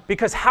question.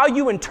 Because how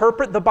you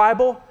interpret the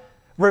Bible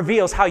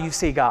reveals how you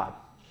see God.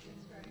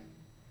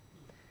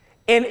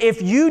 And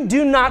if you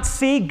do not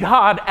see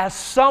God as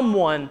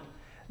someone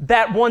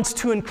that wants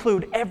to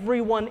include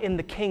everyone in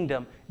the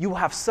kingdom, you will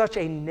have such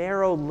a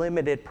narrow,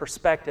 limited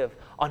perspective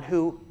on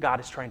who God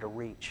is trying to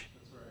reach.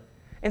 Right.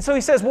 And so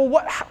he says,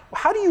 well,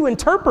 how do you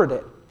interpret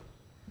it?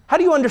 How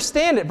do you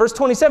understand it? Verse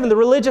 27, the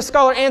religious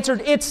scholar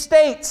answered, it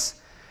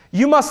states,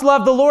 you must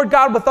love the Lord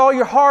God with all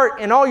your heart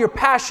and all your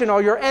passion,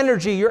 all your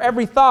energy, your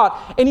every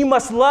thought, and you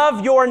must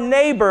love your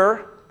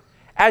neighbor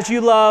as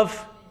you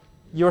love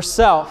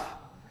yourself.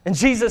 And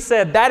Jesus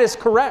said, that is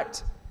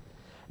correct.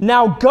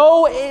 Now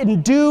go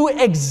and do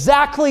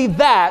exactly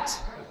that,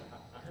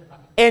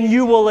 and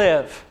you will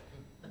live.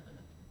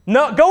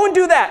 No, go and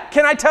do that.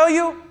 Can I tell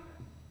you?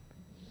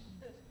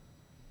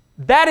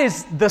 That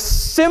is the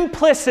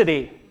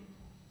simplicity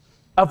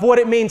of what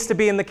it means to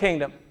be in the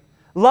kingdom.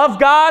 Love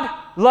God,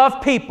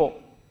 love people.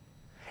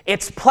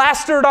 It's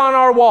plastered on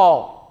our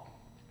wall.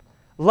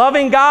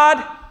 Loving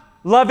God,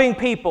 loving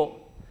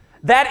people.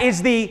 That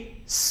is the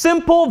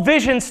simple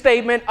vision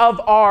statement of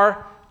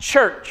our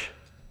church.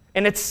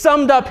 And it's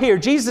summed up here.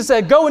 Jesus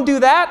said, go and do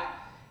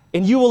that,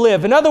 and you will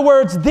live. In other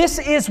words, this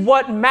is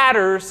what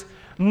matters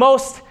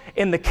most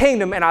in the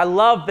kingdom. And I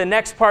love the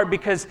next part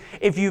because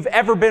if you've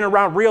ever been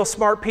around real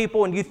smart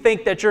people and you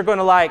think that you're going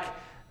to like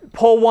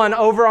pull one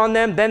over on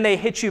them, then they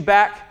hit you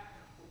back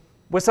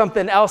with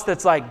something else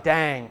that's like,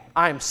 dang,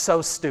 I am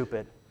so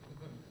stupid.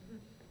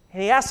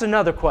 And he asks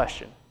another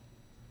question.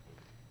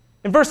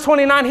 In verse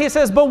 29, he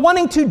says, but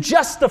wanting to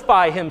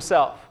justify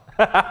himself.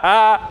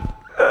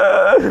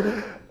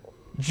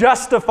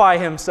 Justify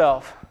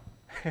himself.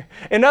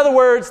 In other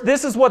words,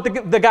 this is what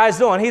the guy's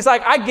doing. He's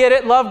like, I get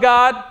it, love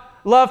God,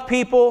 love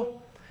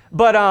people,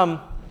 but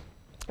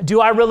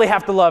do I really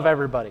have to love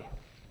everybody?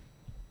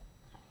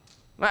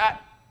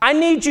 I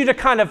need you to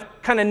kind of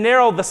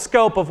narrow the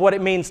scope of what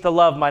it means to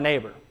love my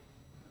neighbor.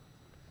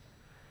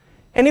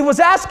 And he was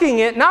asking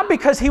it not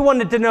because he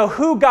wanted to know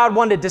who God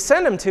wanted to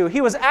send him to.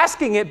 He was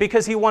asking it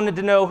because he wanted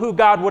to know who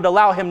God would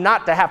allow him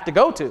not to have to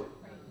go to.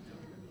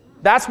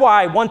 That's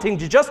why wanting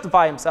to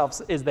justify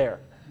himself is there.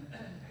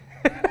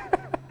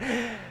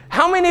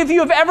 How many of you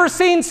have ever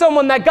seen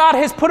someone that God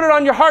has put it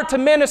on your heart to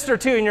minister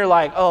to and you're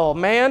like, oh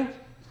man?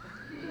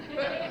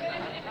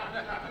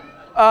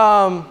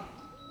 And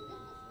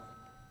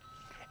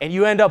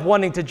you end up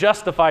wanting to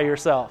justify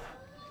yourself.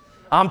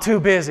 I'm too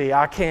busy.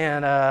 I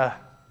can't.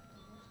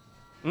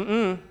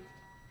 Isn't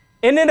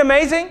it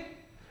amazing?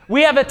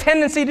 We have a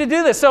tendency to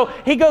do this. So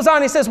he goes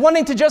on, he says,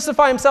 wanting to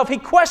justify himself, he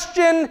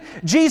questioned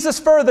Jesus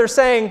further,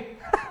 saying,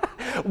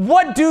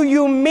 what do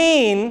you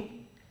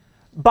mean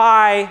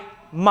by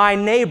my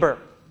neighbor?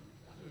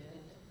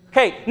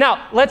 Okay,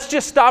 now let's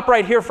just stop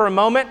right here for a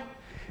moment.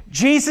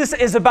 Jesus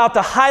is about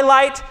to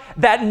highlight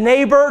that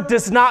neighbor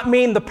does not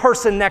mean the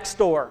person next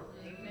door.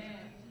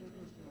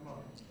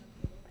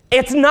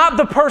 It's not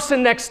the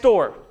person next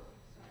door.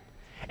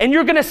 And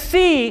you're going to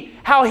see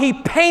how he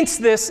paints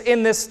this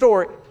in this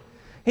story.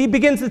 He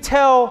begins to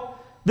tell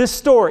this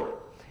story.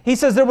 He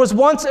says, there was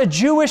once a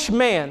Jewish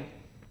man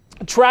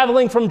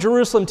traveling from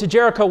Jerusalem to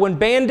Jericho when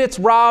bandits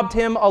robbed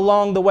him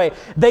along the way.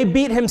 They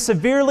beat him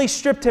severely,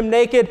 stripped him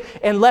naked,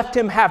 and left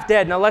him half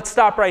dead. Now let's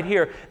stop right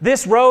here.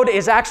 This road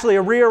is actually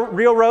a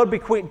real road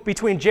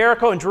between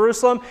Jericho and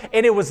Jerusalem,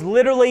 and it was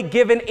literally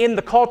given in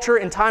the culture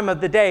and time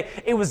of the day,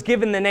 it was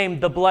given the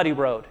name the Bloody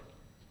Road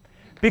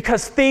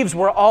because thieves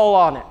were all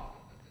on it.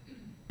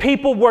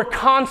 People were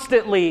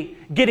constantly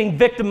getting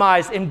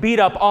victimized and beat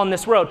up on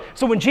this road.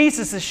 So when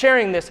Jesus is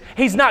sharing this,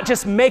 he's not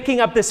just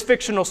making up this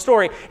fictional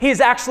story. He's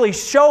actually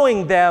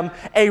showing them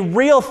a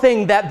real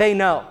thing that they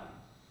know.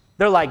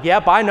 They're like,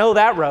 yep, I know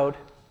that road.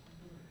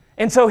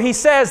 And so he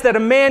says that a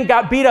man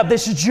got beat up.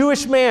 This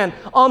Jewish man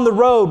on the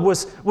road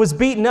was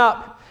beaten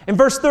up. In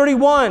verse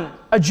 31,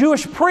 a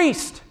Jewish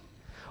priest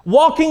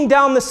walking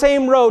down the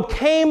same road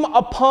came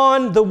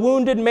upon the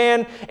wounded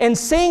man, and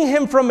seeing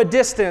him from a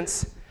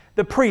distance,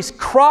 the priest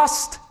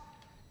crossed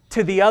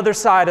to the other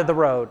side of the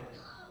road.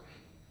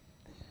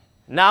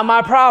 Not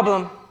my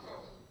problem.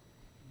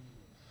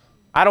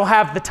 I don't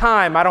have the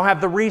time. I don't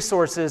have the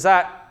resources.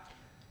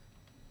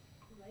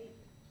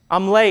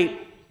 I'm late.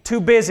 Too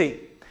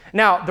busy.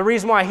 Now, the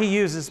reason why he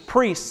uses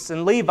priests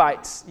and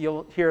Levites,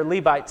 you'll hear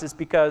Levites, is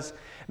because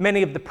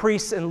many of the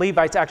priests and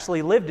Levites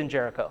actually lived in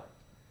Jericho.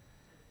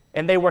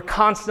 And they were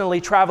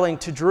constantly traveling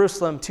to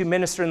Jerusalem to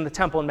minister in the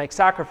temple and make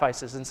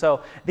sacrifices. And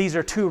so these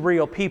are two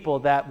real people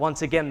that,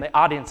 once again, the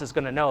audience is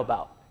going to know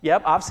about.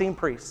 Yep, I've seen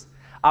priests.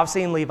 I've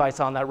seen Levites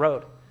on that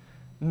road.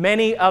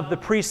 Many of the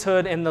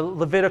priesthood and the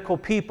Levitical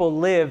people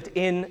lived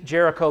in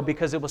Jericho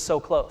because it was so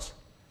close.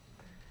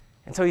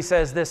 And so he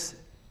says this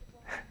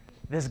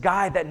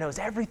guy that knows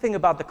everything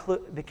about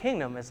the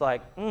kingdom is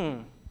like,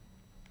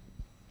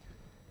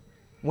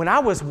 when I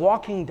was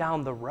walking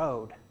down the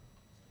road,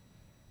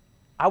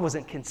 I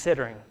wasn't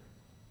considering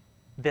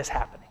this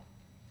happening.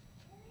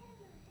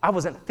 I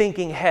wasn't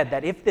thinking ahead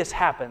that if this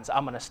happens,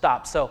 I'm going to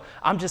stop. So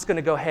I'm just going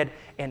to go ahead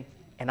and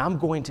I'm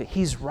going to,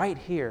 he's right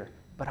here,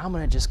 but I'm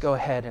going to just go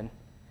ahead and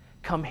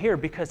come here,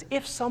 because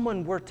if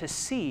someone were to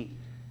see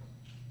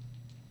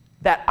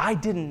that I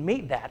didn't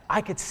meet that,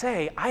 I could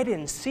say I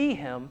didn't see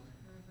him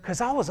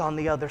because I was on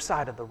the other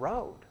side of the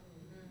road.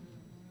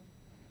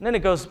 And then it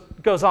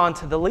goes on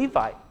to the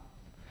Levite.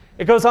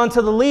 It goes on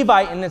to the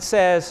Levite, and it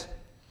says,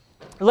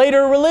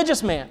 later a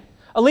religious man,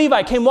 a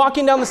Levite, came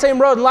walking down the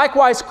same road and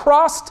likewise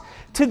crossed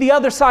to the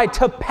other side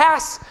to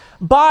pass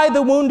by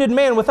the wounded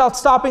man without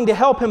stopping to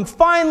help him.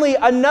 Finally,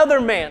 another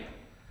man,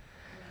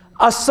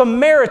 a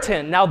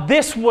Samaritan. Now,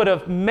 this would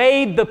have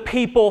made the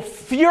people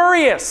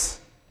furious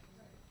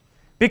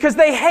because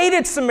they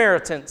hated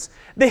Samaritans.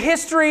 The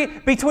history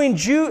between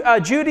Jews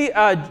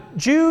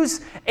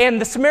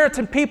and the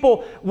Samaritan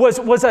people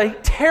was a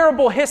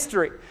terrible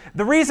history.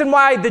 The reason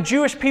why the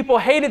Jewish people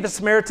hated the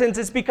Samaritans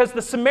is because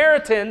the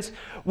Samaritans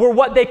were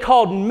what they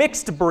called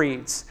mixed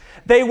breeds.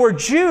 They were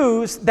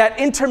Jews that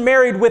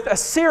intermarried with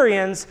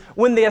Assyrians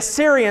when the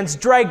Assyrians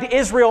dragged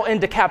Israel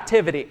into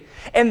captivity.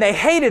 And they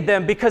hated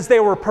them because they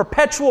were a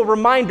perpetual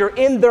reminder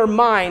in their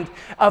mind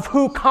of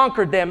who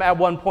conquered them at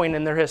one point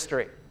in their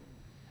history.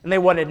 And they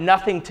wanted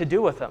nothing to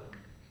do with them.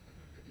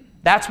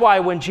 That's why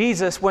when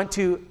Jesus went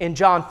in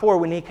John 4,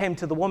 when he came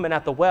to the woman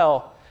at the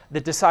well, the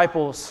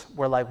disciples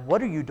were like,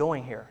 "What are you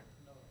doing here?"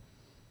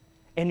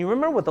 And you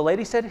remember what the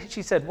lady said?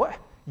 She said, "What?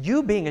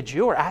 You being a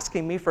Jew are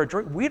asking me for a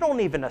drink? We don't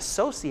even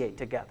associate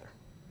together."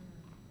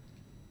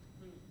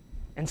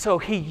 And so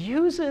he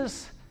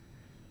uses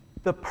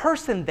the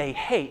person they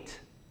hate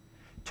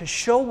to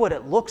show what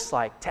it looks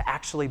like to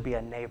actually be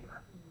a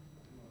neighbor.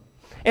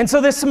 And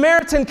so the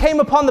Samaritan came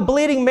upon the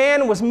bleeding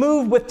man and was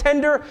moved with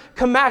tender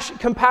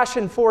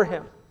compassion for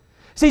him.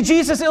 See,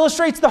 Jesus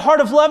illustrates the heart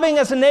of loving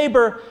as a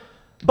neighbor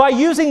by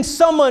using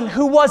someone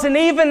who wasn't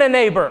even a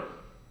neighbor.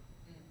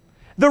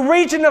 The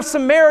region of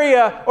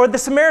Samaria, or the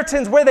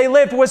Samaritans where they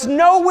lived, was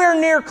nowhere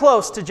near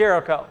close to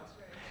Jericho.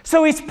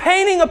 So he's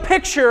painting a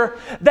picture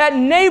that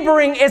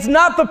neighboring is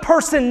not the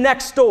person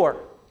next door.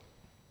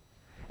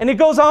 And he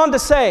goes on to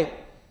say,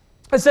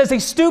 it says he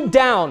stooped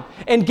down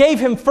and gave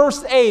him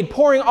first aid,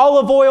 pouring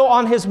olive oil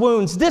on his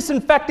wounds,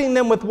 disinfecting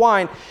them with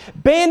wine,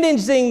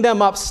 bandaging them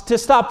up to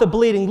stop the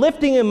bleeding,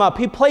 lifting him up.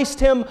 He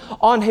placed him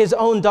on his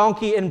own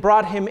donkey and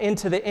brought him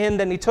into the inn.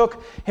 Then he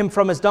took him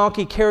from his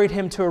donkey, carried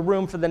him to a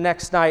room for the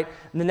next night.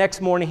 And the next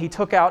morning he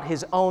took out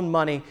his own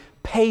money,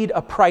 paid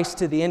a price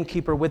to the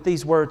innkeeper with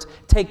these words,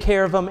 "Take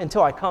care of him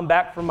until I come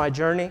back from my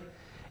journey.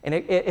 And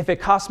if it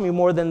costs me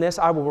more than this,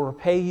 I will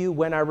repay you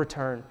when I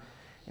return."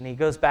 And he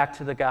goes back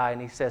to the guy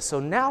and he says, "So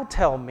now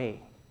tell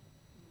me,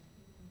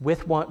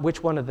 which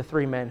one of the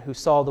three men who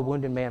saw the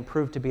wounded man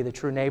proved to be the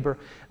true neighbor?"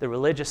 The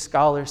religious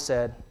scholar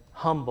said,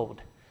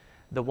 "Humbled,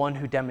 the one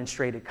who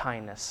demonstrated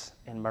kindness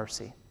and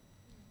mercy."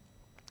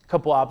 A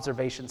couple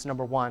observations.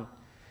 Number one,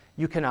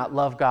 you cannot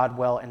love God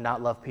well and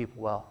not love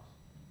people well.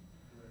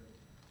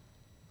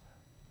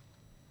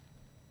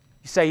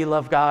 You say you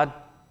love God,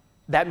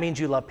 that means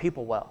you love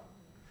people well.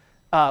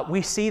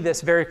 We see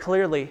this very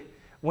clearly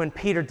when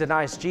Peter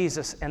denies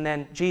Jesus, and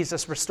then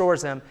Jesus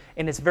restores him,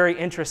 and it's very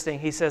interesting.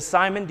 He says,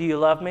 "Simon, do you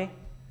love me?"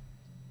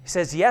 He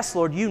says, "Yes,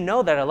 Lord, you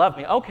know that I love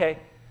me." Okay,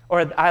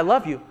 or "I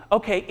love you."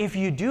 Okay, if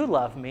you do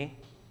love me,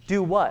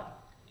 do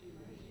what?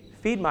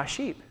 Feed my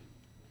sheep.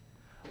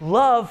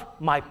 Love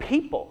my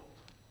people.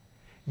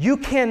 You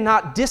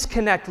cannot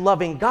disconnect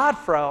loving God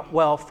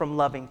well from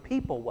loving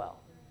people well.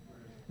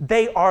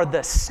 They are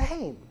the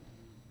same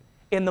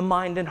in the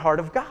mind and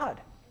heart of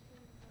God.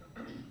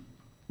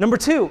 Number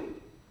two,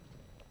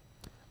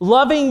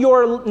 loving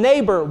your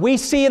neighbor, we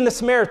see in the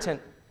Samaritan,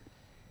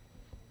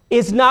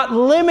 is not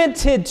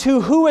limited to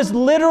who is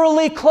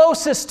literally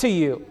closest to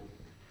you,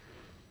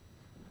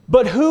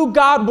 but who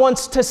God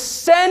wants to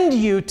send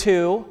you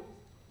to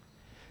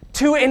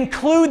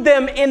include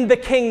them in the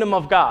kingdom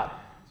of God.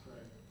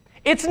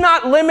 It's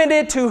not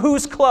limited to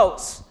who's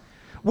close.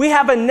 We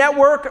have a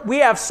network, we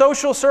have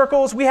social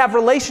circles, we have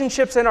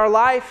relationships in our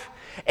life,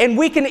 and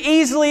we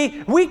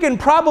can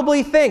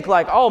probably think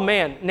like, "Oh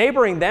man,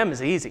 neighboring them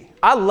is easy.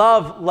 I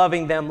love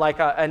loving them like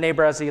a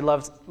neighbor as he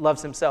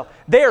loves himself."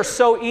 They are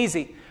so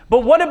easy. But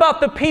what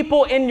about the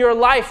people in your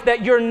life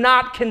that you're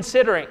not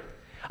considering?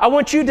 I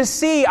want you to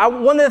see,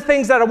 one of the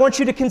things that I want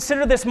you to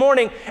consider this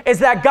morning is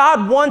that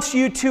God wants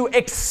you to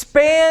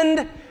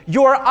expand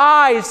your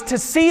eyes to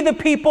see the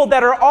people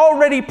that are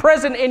already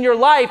present in your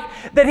life,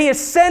 that he is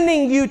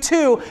sending you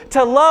to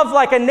love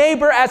like a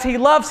neighbor as he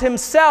loves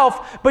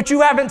himself, but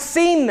you haven't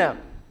seen them.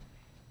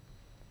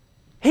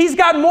 He's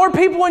got more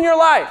people in your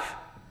life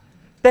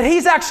that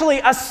he's actually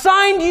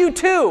assigned you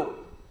to.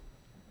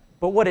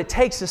 But what it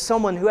takes is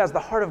someone who has the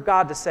heart of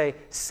God to say,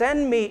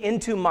 send me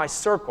into my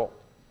circle.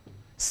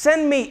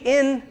 Send me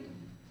in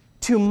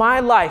to my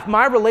life,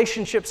 my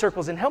relationship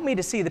circles, and help me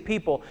to see the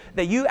people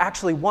that you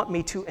actually want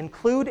me to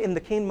include in the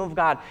kingdom of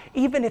God,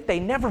 even if they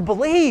never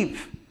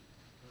believe,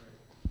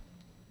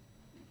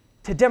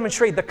 to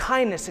demonstrate the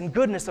kindness and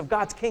goodness of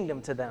God's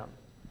kingdom to them.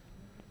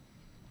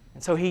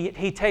 And so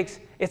he takes,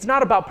 it's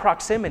not about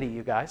proximity,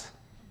 you guys.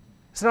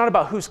 It's not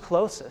about who's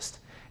closest.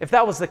 If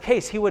that was the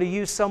case, he would have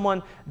used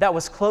someone that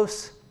was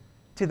close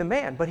to the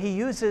man, but he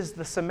uses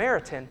the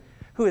Samaritan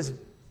who is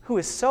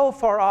so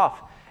far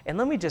off. And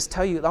let me just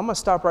tell you, I'm going to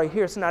stop right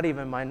here. It's not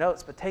even in my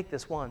notes, but take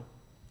this one.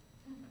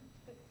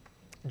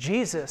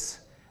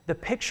 Jesus, the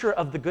picture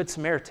of the Good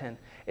Samaritan,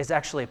 is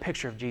actually a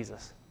picture of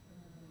Jesus.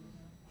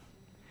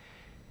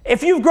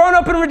 If you've grown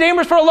up in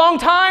Redeemers for a long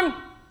time,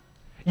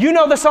 you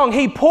know the song,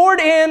 he poured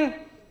in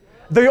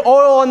the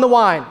oil and the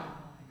wine,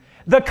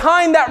 the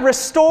kind that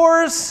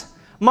restores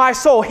my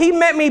soul. He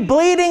met me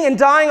bleeding and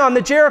dying on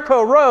the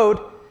Jericho road.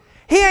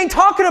 He ain't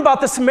talking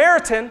about the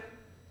Samaritan.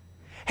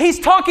 He's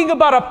talking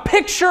about a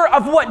picture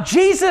of what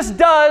Jesus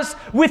does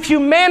with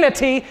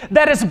humanity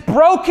that is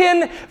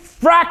broken,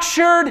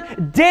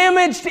 fractured,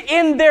 damaged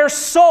in their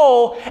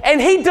soul, and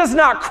he does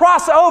not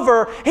cross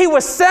over. He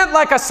was sent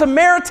like a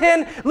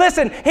Samaritan.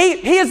 Listen,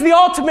 he is the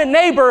ultimate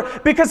neighbor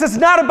because it's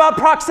not about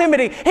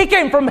proximity. He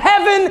came from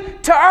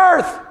heaven to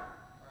earth.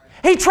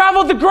 He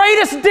traveled the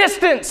greatest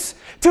distance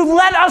to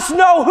let us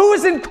know who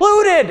is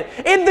included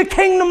in the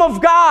kingdom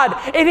of God.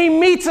 And he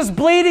meets us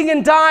bleeding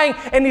and dying,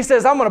 and he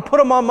says, I'm going to put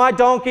them on my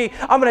donkey,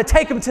 I'm going to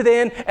take them to the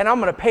inn, and I'm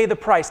going to pay the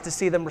price to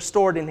see them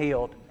restored and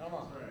healed.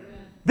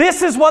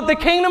 This is what the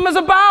kingdom is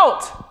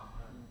about.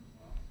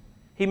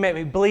 He met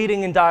me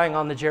bleeding and dying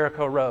on the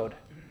Jericho road.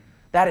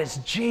 That is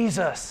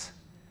Jesus.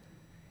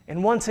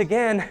 And once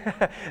again,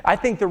 I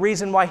think the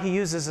reason why he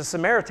uses a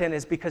Samaritan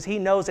is because he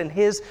knows in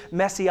his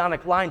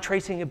messianic line,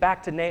 tracing it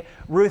back to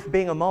Ruth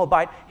being a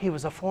Moabite, he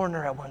was a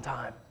foreigner at one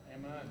time.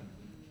 Amen.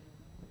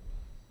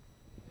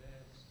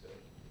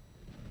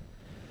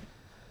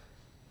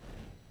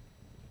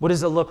 What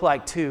does it look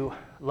like to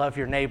love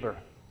your neighbor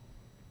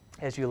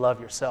as you love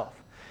yourself?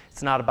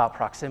 It's not about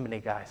proximity,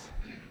 guys.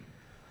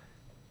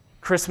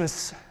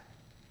 Christmas,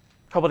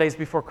 a couple days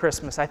before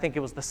Christmas, I think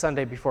it was the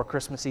Sunday before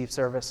Christmas Eve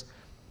service,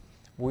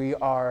 we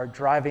are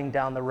driving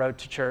down the road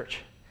to church.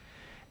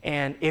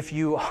 And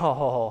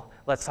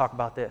let's talk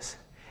about this.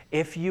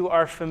 If you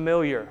are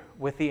familiar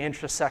with the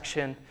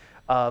intersection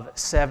of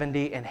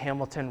 70 and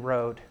Hamilton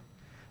Road,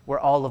 where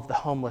all of the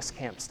homeless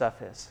camp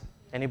stuff is.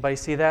 Anybody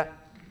see that?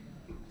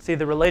 See,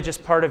 the religious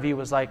part of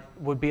you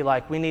would be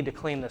like, we need to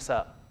clean this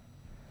up.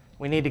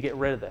 We need to get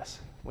rid of this.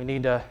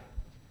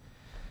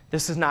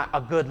 This is not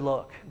a good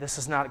look. This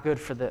is not good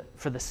for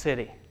the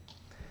city.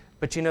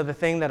 But you know, the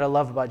thing that I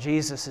love about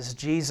Jesus is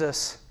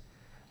Jesus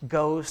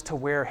goes to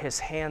where his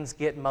hands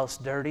get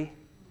most dirty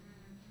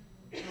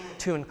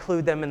to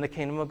include them in the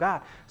kingdom of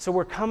God. So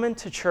we're coming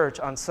to church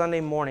on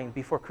Sunday morning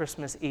before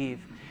Christmas Eve,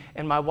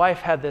 and my wife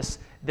had this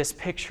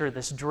picture,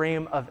 this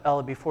dream of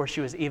Ella before she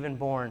was even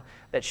born,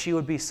 that she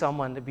would be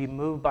someone to be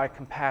moved by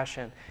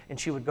compassion, and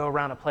she would go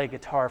around and play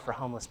guitar for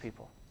homeless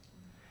people.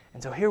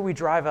 And so here we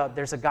drive up,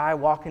 there's a guy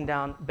walking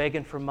down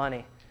begging for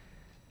money,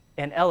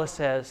 and Ella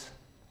says,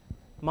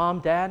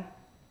 Mom, Dad,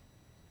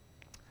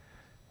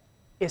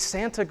 is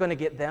Santa going to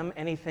get them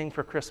anything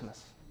for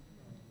Christmas?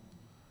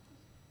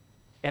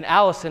 And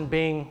Allison,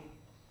 being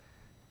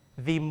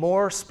the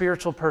more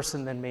spiritual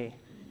person than me,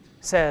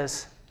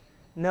 says,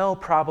 no,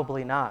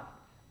 probably not,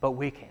 but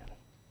we can.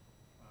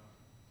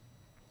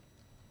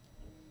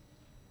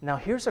 Now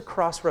here's a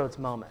crossroads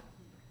moment.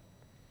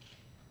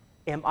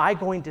 Am I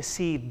going to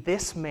see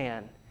this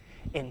man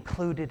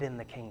included in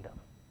the kingdom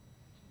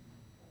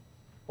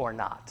or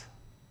not?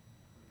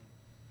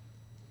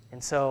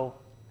 And so,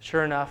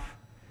 sure enough,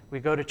 we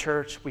go to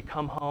church, we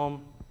come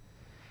home,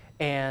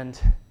 and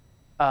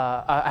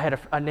I had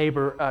a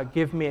neighbor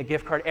give me a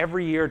gift card.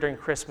 Every year during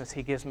Christmas,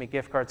 he gives me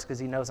gift cards because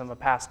he knows I'm a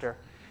pastor.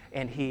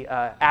 And he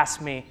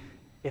asked me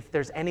if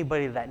there's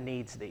anybody that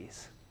needs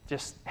these,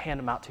 just hand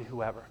them out to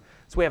whoever.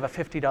 So we have a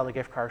 $50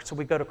 gift card. So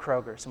we go to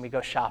Kroger's and we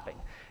go shopping.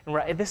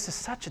 And this is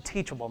such a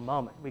teachable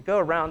moment. We go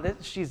around.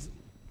 She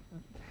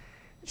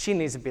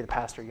needs to be the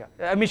pastor.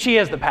 I mean, she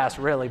is the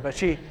pastor, really,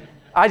 but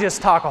I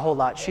just talk a whole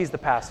lot. She's the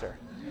pastor.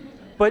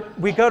 But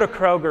we go to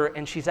Kroger,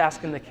 and she's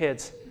asking the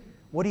kids,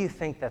 what do you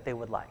think that they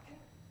would like?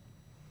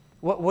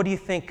 What do you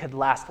think could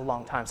last a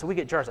long time? So we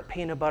get jars of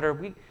peanut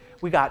butter.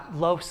 We got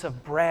loaves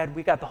of bread.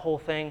 We got the whole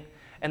thing.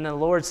 And then the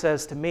Lord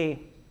says to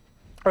me,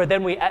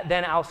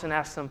 then Allison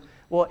asks him,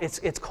 well,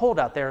 it's cold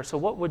out there, so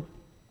what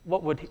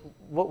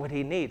would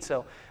he need?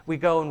 So we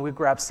go and we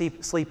grab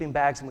sleeping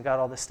bags, and we got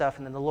all this stuff.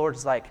 And then the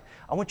Lord's like,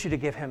 I want you to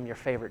give him your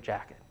favorite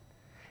jacket.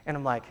 And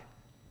I'm like,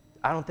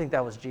 I don't think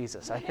that was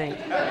Jesus. I think,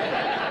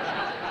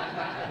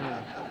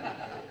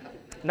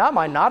 not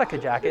my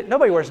Nautica jacket.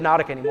 Nobody wears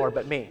Nautica anymore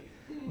but me.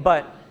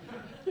 But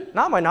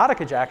not my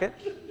Nautica jacket.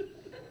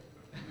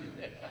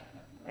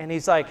 And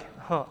he's like,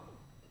 huh.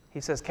 He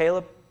says,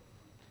 Caleb,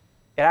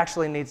 it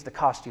actually needs to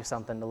cost you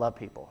something to love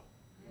people.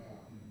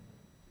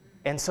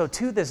 And so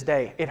to this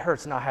day, it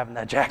hurts not having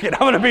that jacket. I'm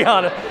going to be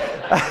honest.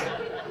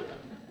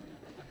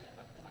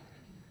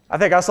 I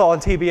think I saw on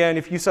TBN,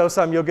 if you sew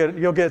something,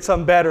 you'll get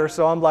something better.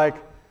 So I'm like,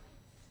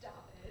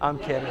 stop it. I'm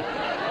kidding.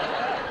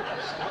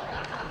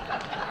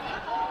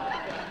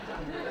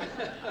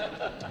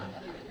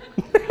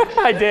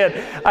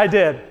 I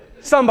did.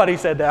 Somebody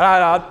said that.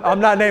 I'm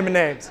not naming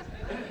names.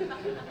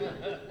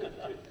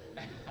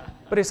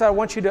 But he said,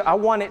 I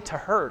want it to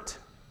hurt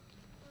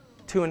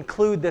to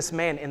include this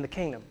man in the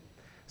kingdom.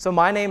 So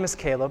my name is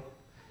Caleb.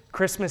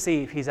 Christmas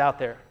Eve, he's out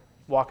there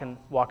walking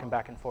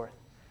back and forth.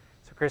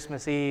 So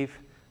Christmas Eve,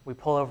 we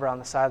pull over on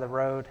the side of the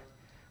road.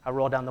 I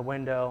roll down the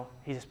window.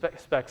 He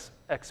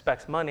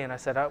expects money, and I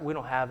said, we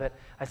don't have it.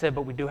 I said,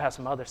 but we do have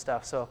some other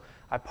stuff. So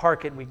I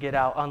park it, we get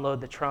out, unload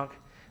the trunk.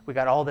 We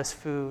got all this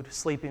food,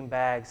 sleeping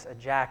bags, a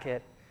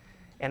jacket.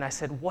 And I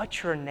said,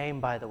 what's your name,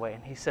 by the way?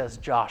 And he says,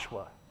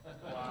 Joshua.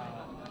 Wow.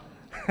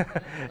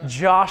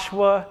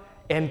 Joshua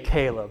and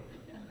Caleb.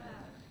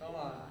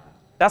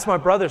 That's my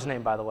brother's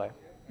name, by the way,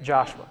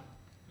 Joshua.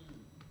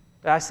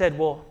 I said,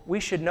 well,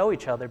 we should know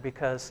each other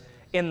because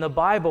in the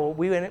Bible,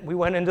 we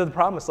went into the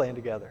promised land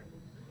together.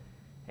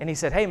 And he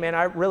said, hey, man,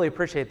 I really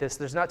appreciate this.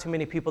 There's not too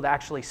many people that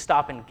actually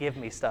stop and give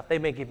me stuff. They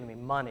may give me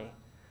money,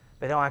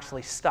 but they don't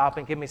actually stop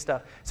and give me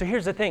stuff. So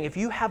here's the thing. If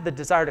you have the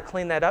desire to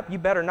clean that up, you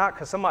better not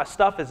because some of my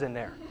stuff is in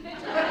there.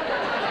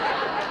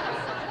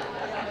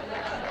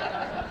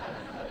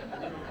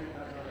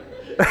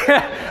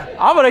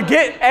 I'm going to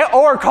get,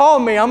 or call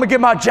me, I'm going to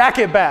get my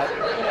jacket back.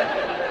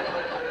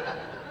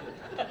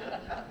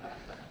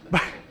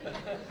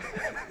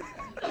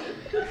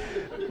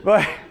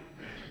 But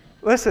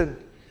listen,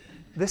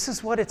 this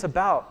is what it's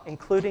about,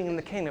 including in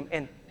the kingdom.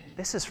 And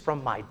this is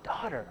from my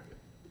daughter.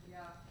 Yeah.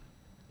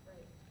 Right.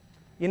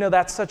 You know,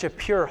 that's such a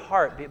pure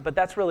heart, but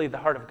that's really the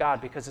heart of God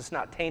because it's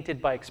not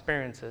tainted by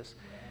experiences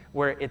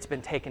where it's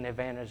been taken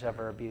advantage of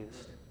or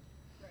abused.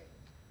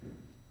 Right.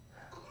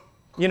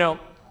 You know,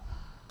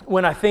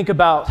 when I think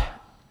about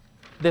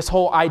this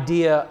whole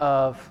idea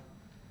of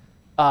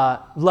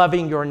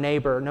loving your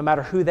neighbor, no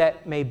matter who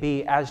that may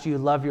be, as you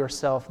love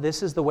yourself,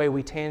 this is the way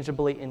we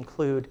tangibly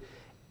include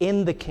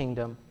in the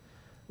kingdom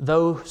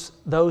those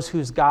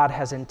whose God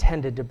has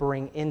intended to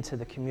bring into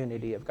the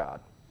community of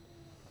God.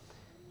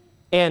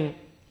 And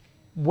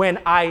when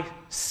I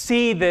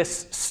see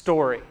this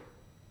story,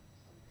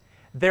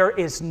 there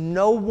is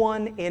no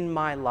one in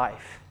my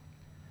life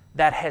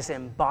that has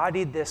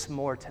embodied this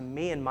more to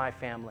me and my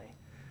family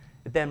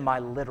than my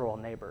literal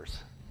neighbors.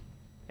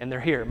 And they're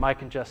here,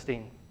 Mike and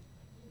Justine.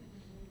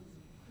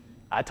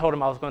 I told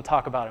him I was going to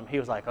talk about him. He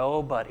was like,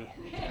 oh, buddy.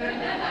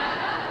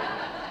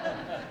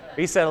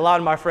 He said, a lot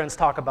of my friends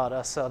talk about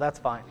us, so that's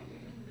fine.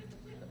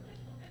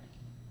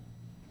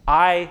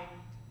 I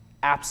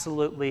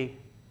absolutely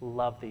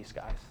love these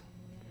guys.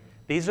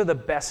 These are the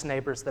best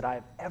neighbors that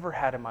I've ever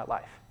had in my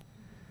life.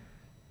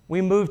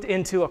 We moved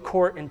into a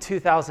court in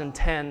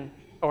 2010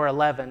 or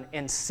 11,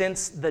 and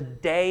since the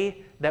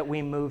day that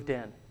we moved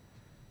in,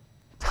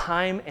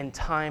 time and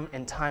time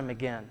and time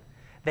again,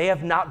 they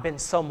have not been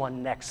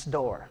someone next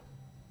door.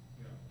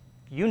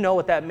 You know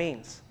what that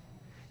means.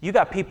 You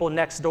got people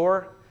next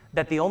door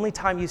that the only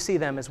time you see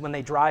them is when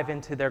they drive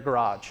into their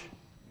garage.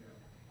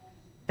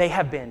 They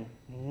have been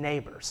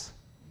neighbors.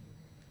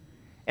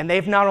 And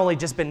they've not only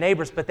just been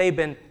neighbors, but they've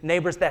been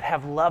neighbors that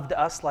have loved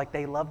us like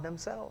they love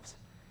themselves.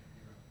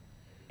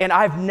 And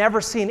I've never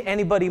seen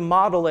anybody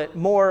model it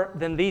more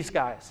than these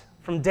guys.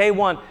 From day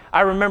one,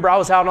 I remember I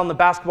was out on the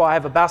basketball. I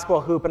have a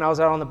basketball hoop, and I was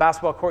out on the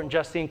basketball court, and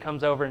Justine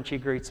comes over, and she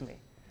greets me.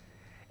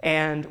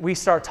 And we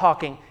start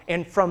talking.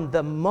 And from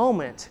the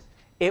moment,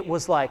 it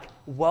was like,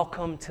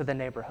 welcome to the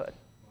neighborhood.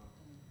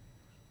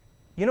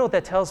 You know what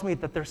that tells me?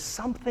 That there's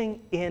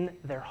something in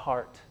their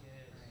heart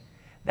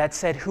that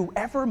said,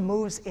 whoever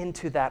moves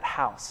into that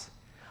house,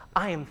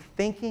 I am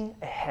thinking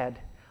ahead.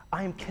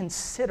 I am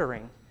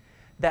considering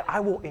that I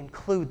will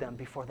include them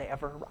before they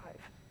ever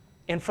arrive.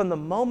 And from the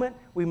moment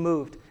we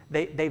moved,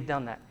 they've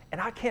done that. And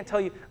I can't tell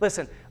you,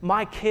 listen,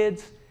 my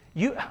kids,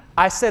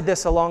 I said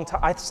this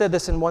I said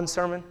this in one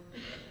sermon.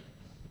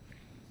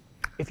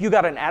 If you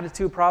got an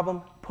attitude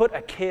problem, put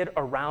a kid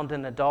around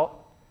an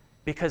adult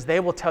because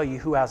they will tell you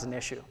who has an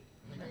issue.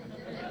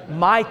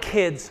 My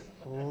kids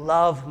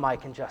love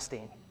Mike and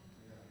Justine.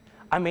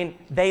 I mean,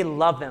 they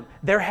love them.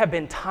 There have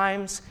been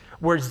times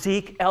where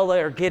Zeke,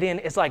 Ella, or Gideon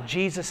is like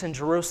Jesus in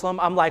Jerusalem.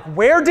 I'm like,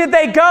 where did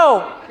they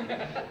go?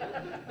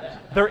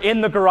 They're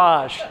in the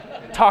garage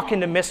talking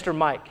to Mr.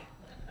 Mike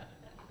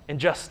and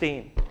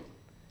Justine.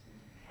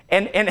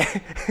 And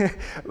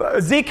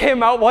Zeke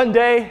came out one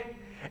day,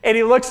 and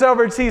he looks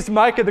over and sees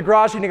Mike in the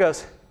garage, and he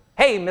goes,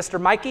 hey, Mr.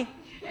 Mikey.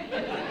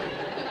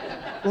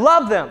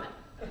 Love them.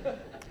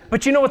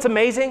 But you know what's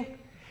amazing?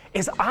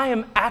 is I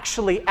am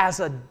actually, as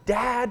a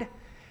dad,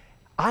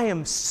 I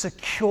am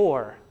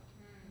secure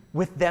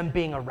with them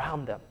being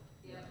around them.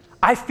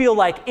 I feel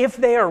like if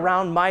they are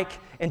around Mike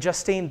and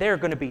Justine, they're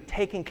going to be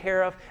taken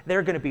care of.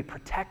 They're going to be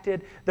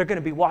protected. They're going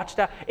to be watched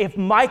out. If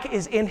Mike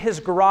is in his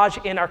garage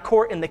in our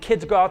court and the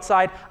kids go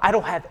outside, I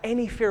don't have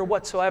any fear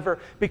whatsoever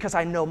because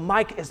I know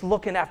Mike is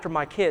looking after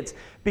my kids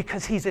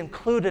because he's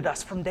included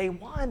us from day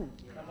one.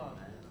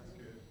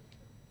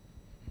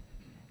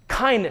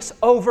 Kindness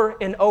over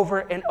and over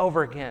and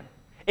over again.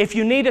 If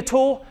you need a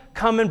tool,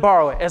 come and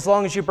borrow it as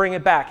long as you bring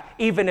it back,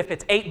 even if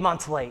it's 8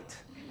 months late.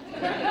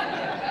 There's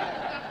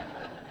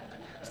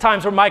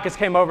times where Mike has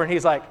came over and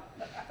he's like,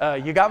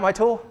 you got my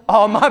tool?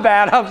 Oh, my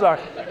bad, I'm sorry.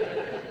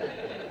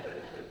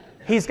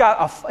 He's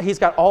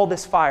got all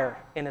this fire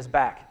in his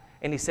back,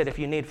 and he said, if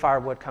you need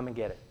firewood, come and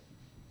get it.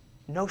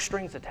 No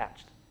strings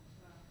attached.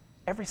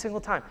 Every single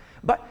time.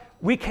 But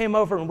we came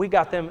over and we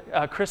got them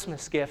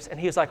Christmas gifts, and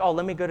he was like, oh,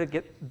 let me go to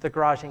get the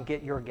garage and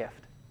get your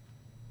gift.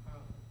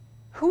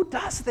 Who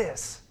does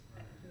this?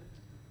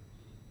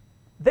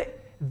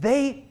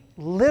 They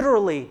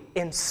literally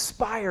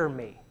inspire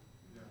me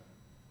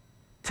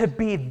to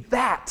be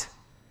that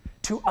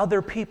to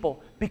other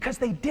people because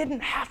they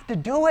didn't have to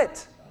do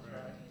it.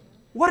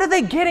 What are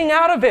they getting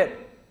out of it?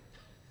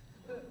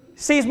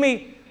 Sees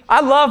me,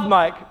 I love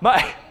Mike.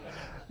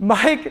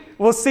 Mike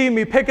will see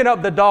me picking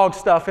up the dog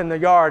stuff in the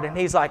yard, and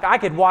he's like, I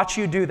could watch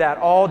you do that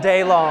all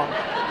day long.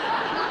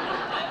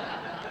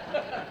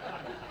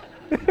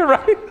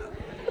 Right?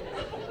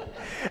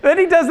 Then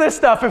he does this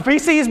stuff. If he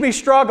sees me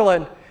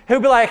struggling, he'll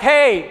be like,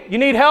 hey, you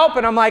need help?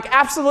 And I'm like,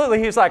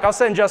 absolutely. He's like, I'll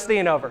send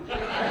Justine over.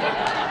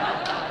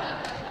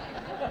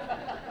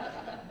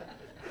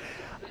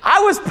 I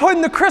was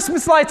putting the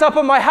Christmas lights up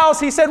in my house.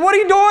 He said, what are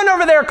you doing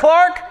over there,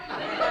 Clark?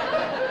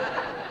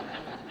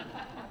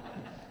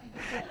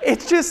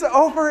 It's just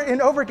over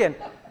and over again.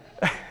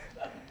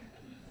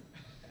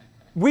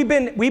 We've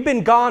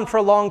been gone for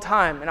a long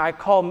time, and I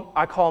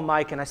call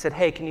Mike and I said,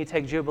 hey, can you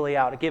take Jubilee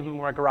out? I give him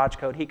my garage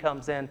code. He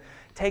comes in,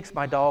 takes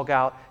my dog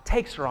out,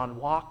 takes her on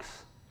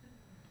walks,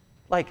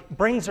 like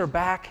brings her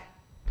back.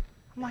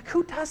 I'm like,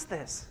 who does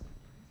this?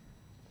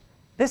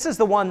 This is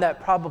the one that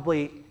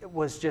probably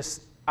was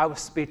just, I was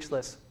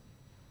speechless.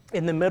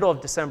 In the middle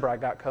of December, I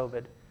got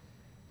COVID,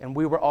 and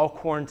we were all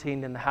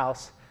quarantined in the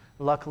house.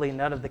 Luckily,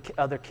 none of the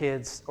other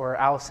kids or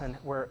Allison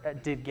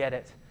did get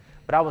it,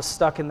 but I was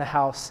stuck in the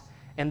house.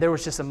 And there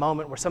was just a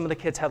moment where some of the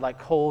kids had like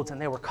colds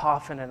and they were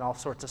coughing and all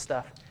sorts of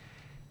stuff.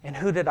 And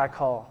who did I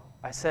call?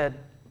 I said,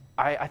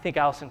 I think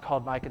Allison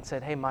called Mike and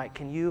said, hey, Mike,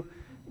 can you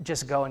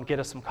just go and get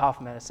us some cough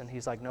medicine?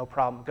 He's like, no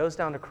problem. Goes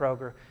down to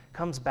Kroger,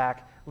 comes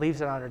back,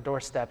 leaves it on her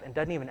doorstep, and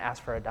doesn't even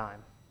ask for a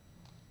dime.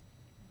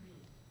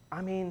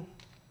 I mean,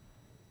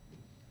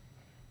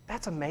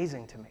 that's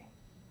amazing to me.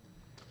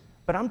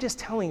 But I'm just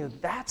telling you,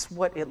 that's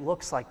what it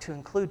looks like to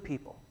include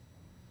people,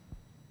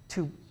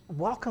 to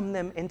welcome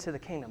them into the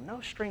kingdom.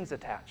 No strings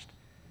attached.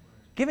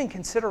 Giving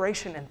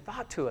consideration and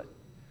thought to it.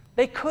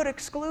 They could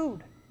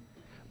exclude.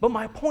 But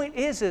my point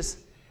is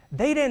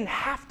they didn't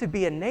have to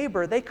be a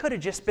neighbor. They could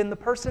have just been the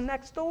person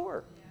next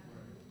door.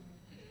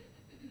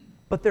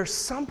 But there's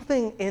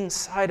something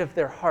inside of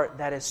their heart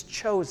that is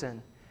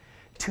chosen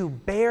to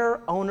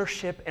bear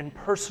ownership and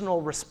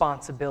personal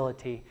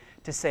responsibility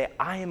to say,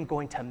 I am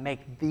going to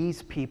make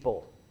these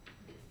people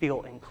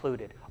feel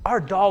included. Our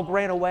dog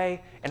ran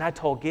away, and I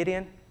told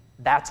Gideon,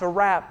 that's a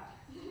wrap.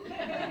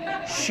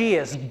 She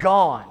is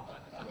gone.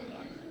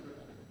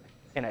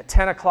 And at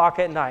 10 o'clock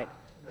at night,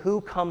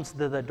 who comes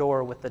to the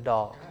door with the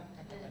dog?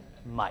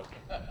 Mike.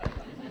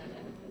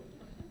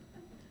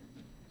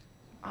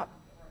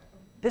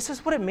 This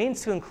is what it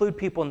means to include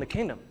people in the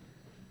kingdom.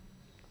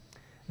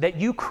 That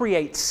you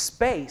create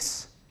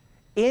space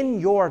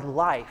in your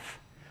life,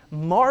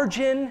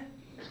 margin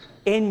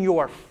in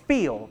your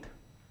field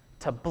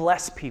to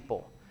bless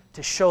people,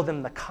 to show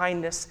them the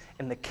kindness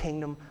and the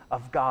kingdom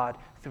of God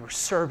through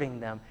serving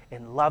them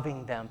and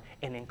loving them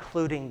and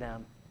including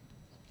them.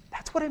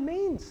 That's what it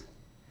means.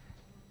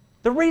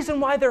 The reason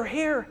why they're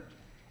here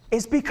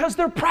is because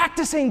they're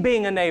practicing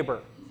being a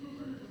neighbor.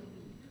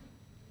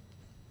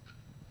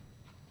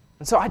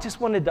 And so I just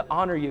wanted to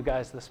honor you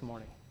guys this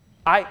morning.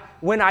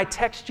 When I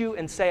text you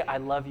and say I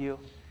love you,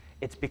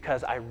 it's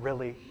because I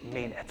really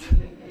mean it.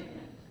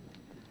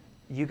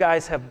 You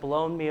guys have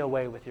blown me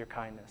away with your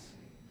kindness.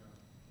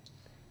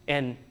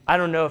 And I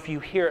don't know if you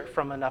hear it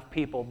from enough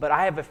people, but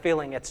I have a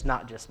feeling it's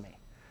not just me.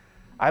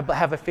 I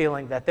have a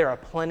feeling that there are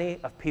plenty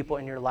of people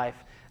in your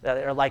life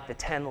that are like the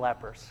 10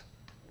 lepers.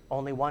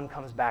 Only one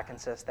comes back and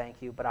says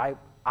thank you, but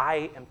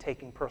I am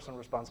taking personal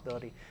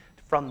responsibility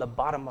from the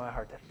bottom of my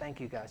heart to thank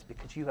you guys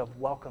because you have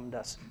welcomed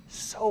us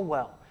so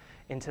well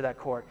into that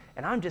court.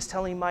 And I'm just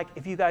telling you, Mike,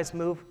 if you guys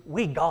move,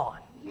 we gone.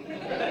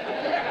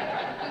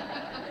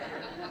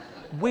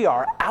 We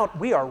are out.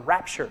 We are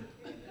raptured.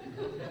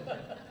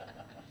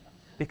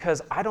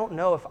 Because I don't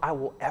know if I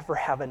will ever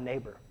have a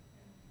neighbor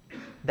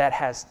that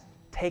has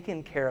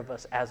taken care of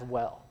us as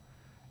well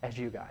as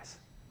you guys.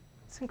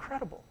 It's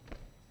incredible.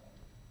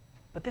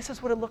 But this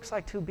is what it looks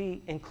like to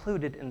be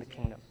included in the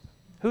kingdom.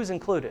 Who's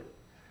included?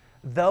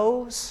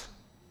 Those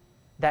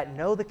that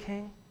know the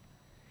King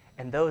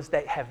and those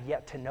that have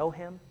yet to know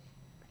him,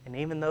 and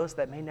even those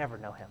that may never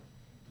know him.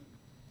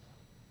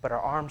 But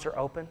our arms are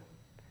open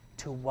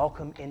to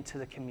welcome into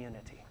the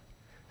community.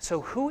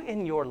 So who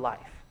in your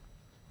life?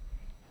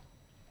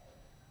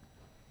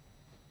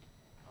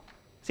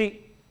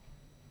 See,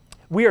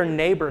 we are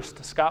neighbors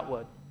to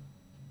Scottwood,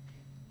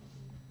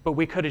 but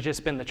we could have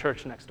just been the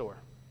church next door.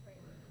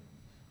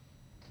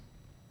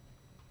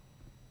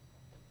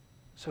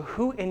 So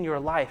who in your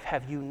life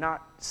have you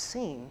not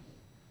seen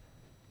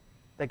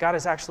that God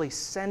is actually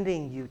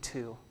sending you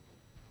to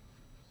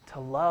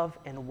love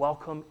and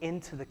welcome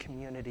into the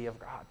community of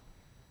God?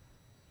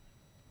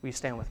 Will you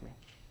stand with me?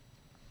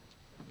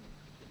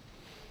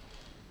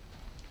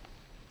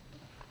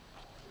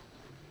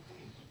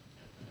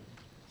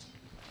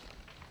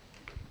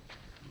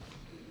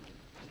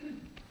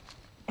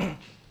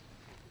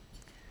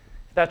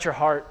 If that's your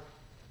heart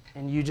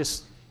and you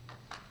just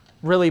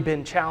really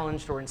been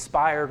challenged or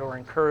inspired or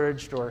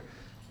encouraged or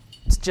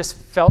just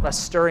felt a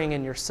stirring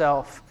in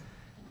yourself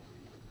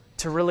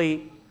to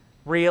really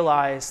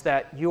realize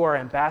that you are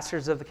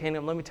ambassadors of the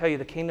kingdom, let me tell you,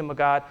 the kingdom of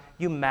God,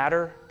 you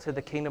matter to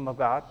the kingdom of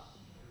God.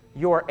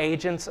 You are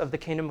agents of the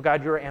kingdom of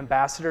God. You are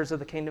ambassadors of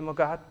the kingdom of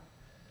God.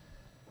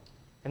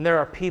 And there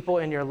are people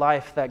in your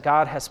life that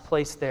God has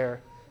placed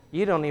there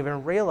you don't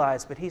even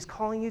realize, but he's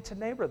calling you to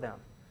neighbor them,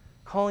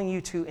 calling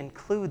you to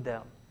include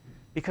them.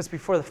 Because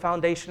before the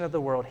foundation of the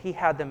world, he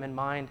had them in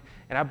mind,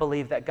 and I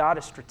believe that God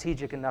is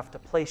strategic enough to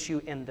place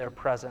you in their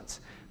presence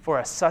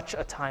for such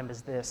a time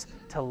as this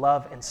to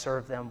love and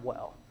serve them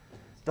well.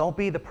 Don't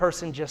be the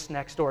person just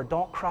next door.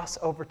 Don't cross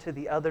over to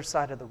the other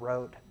side of the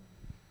road.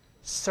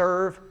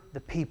 Serve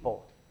the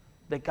people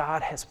that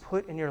God has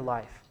put in your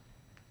life.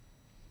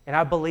 And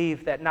I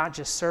believe that not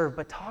just serve,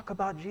 but talk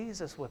about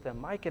Jesus with them.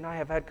 Mike and I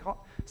have had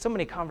so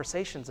many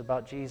conversations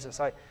about Jesus.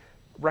 I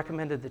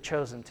recommended The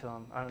Chosen to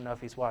him. I don't know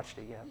if he's watched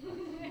it yet.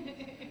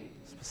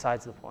 It's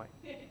besides the point.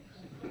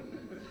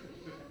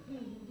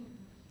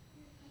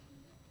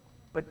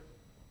 But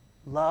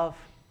love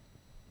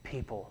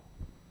people.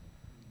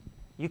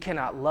 You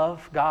cannot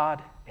love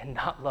God and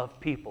not love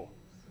people.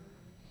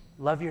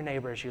 Love your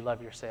neighbor as you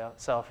love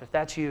yourself. If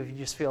that's you, if you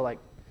just feel like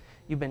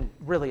you've been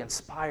really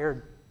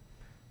inspired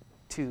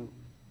to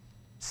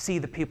see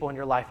the people in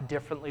your life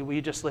differently, will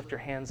you just lift your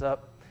hands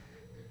up?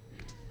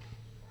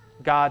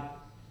 God,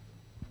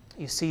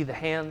 you see the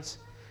hands,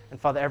 and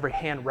Father, every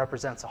hand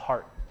represents a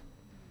heart.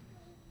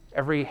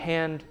 Every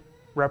hand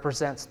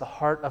represents the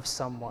heart of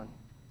someone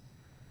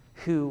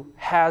who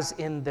has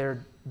in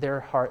their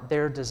heart,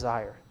 their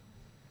desire,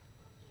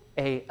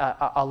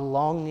 a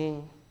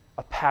longing,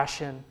 a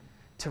passion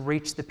to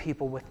reach the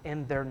people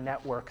within their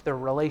network, their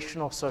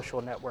relational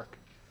social network,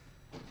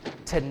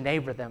 to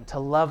neighbor them, to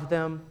love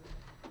them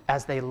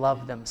as they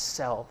love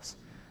themselves.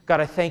 God,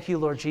 I thank you,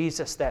 Lord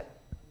Jesus, that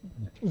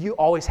you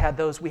always had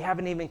those we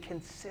haven't even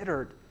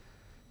considered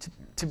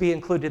to be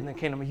included in the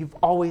kingdom. You've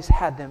always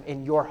had them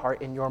in your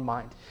heart, in your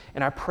mind.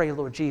 And I pray,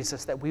 Lord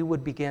Jesus, that we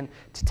would begin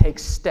to take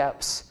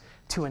steps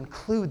to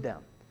include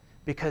them,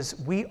 because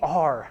we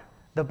are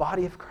the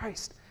body of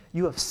Christ.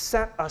 You have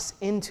sent us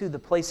into the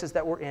places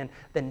that we're in,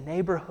 the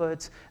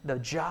neighborhoods, the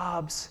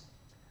jobs,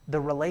 the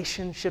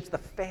relationships, the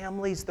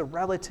families, the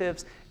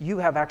relatives. You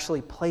have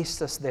actually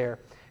placed us there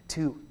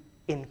to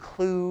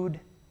include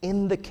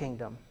in the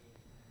kingdom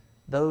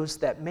those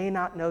that may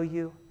not know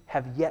you,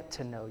 have yet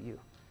to know you,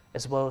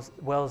 as well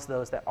as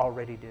those that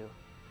already do.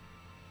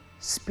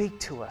 Speak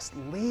to us,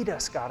 lead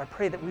us, God. I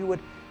pray that we would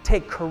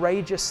take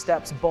courageous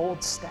steps,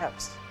 bold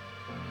steps.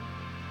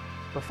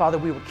 But Father,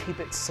 we would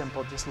keep it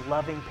simple, just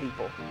loving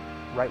people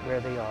right where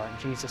they are. In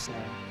Jesus' name,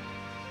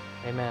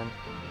 amen.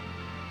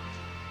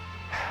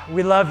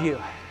 We love you.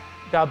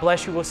 God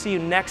bless you. We'll see you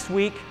next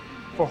week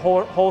for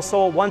Whole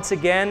Soul. Once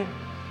again,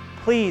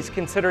 please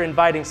consider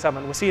inviting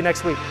someone. We'll see you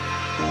next week.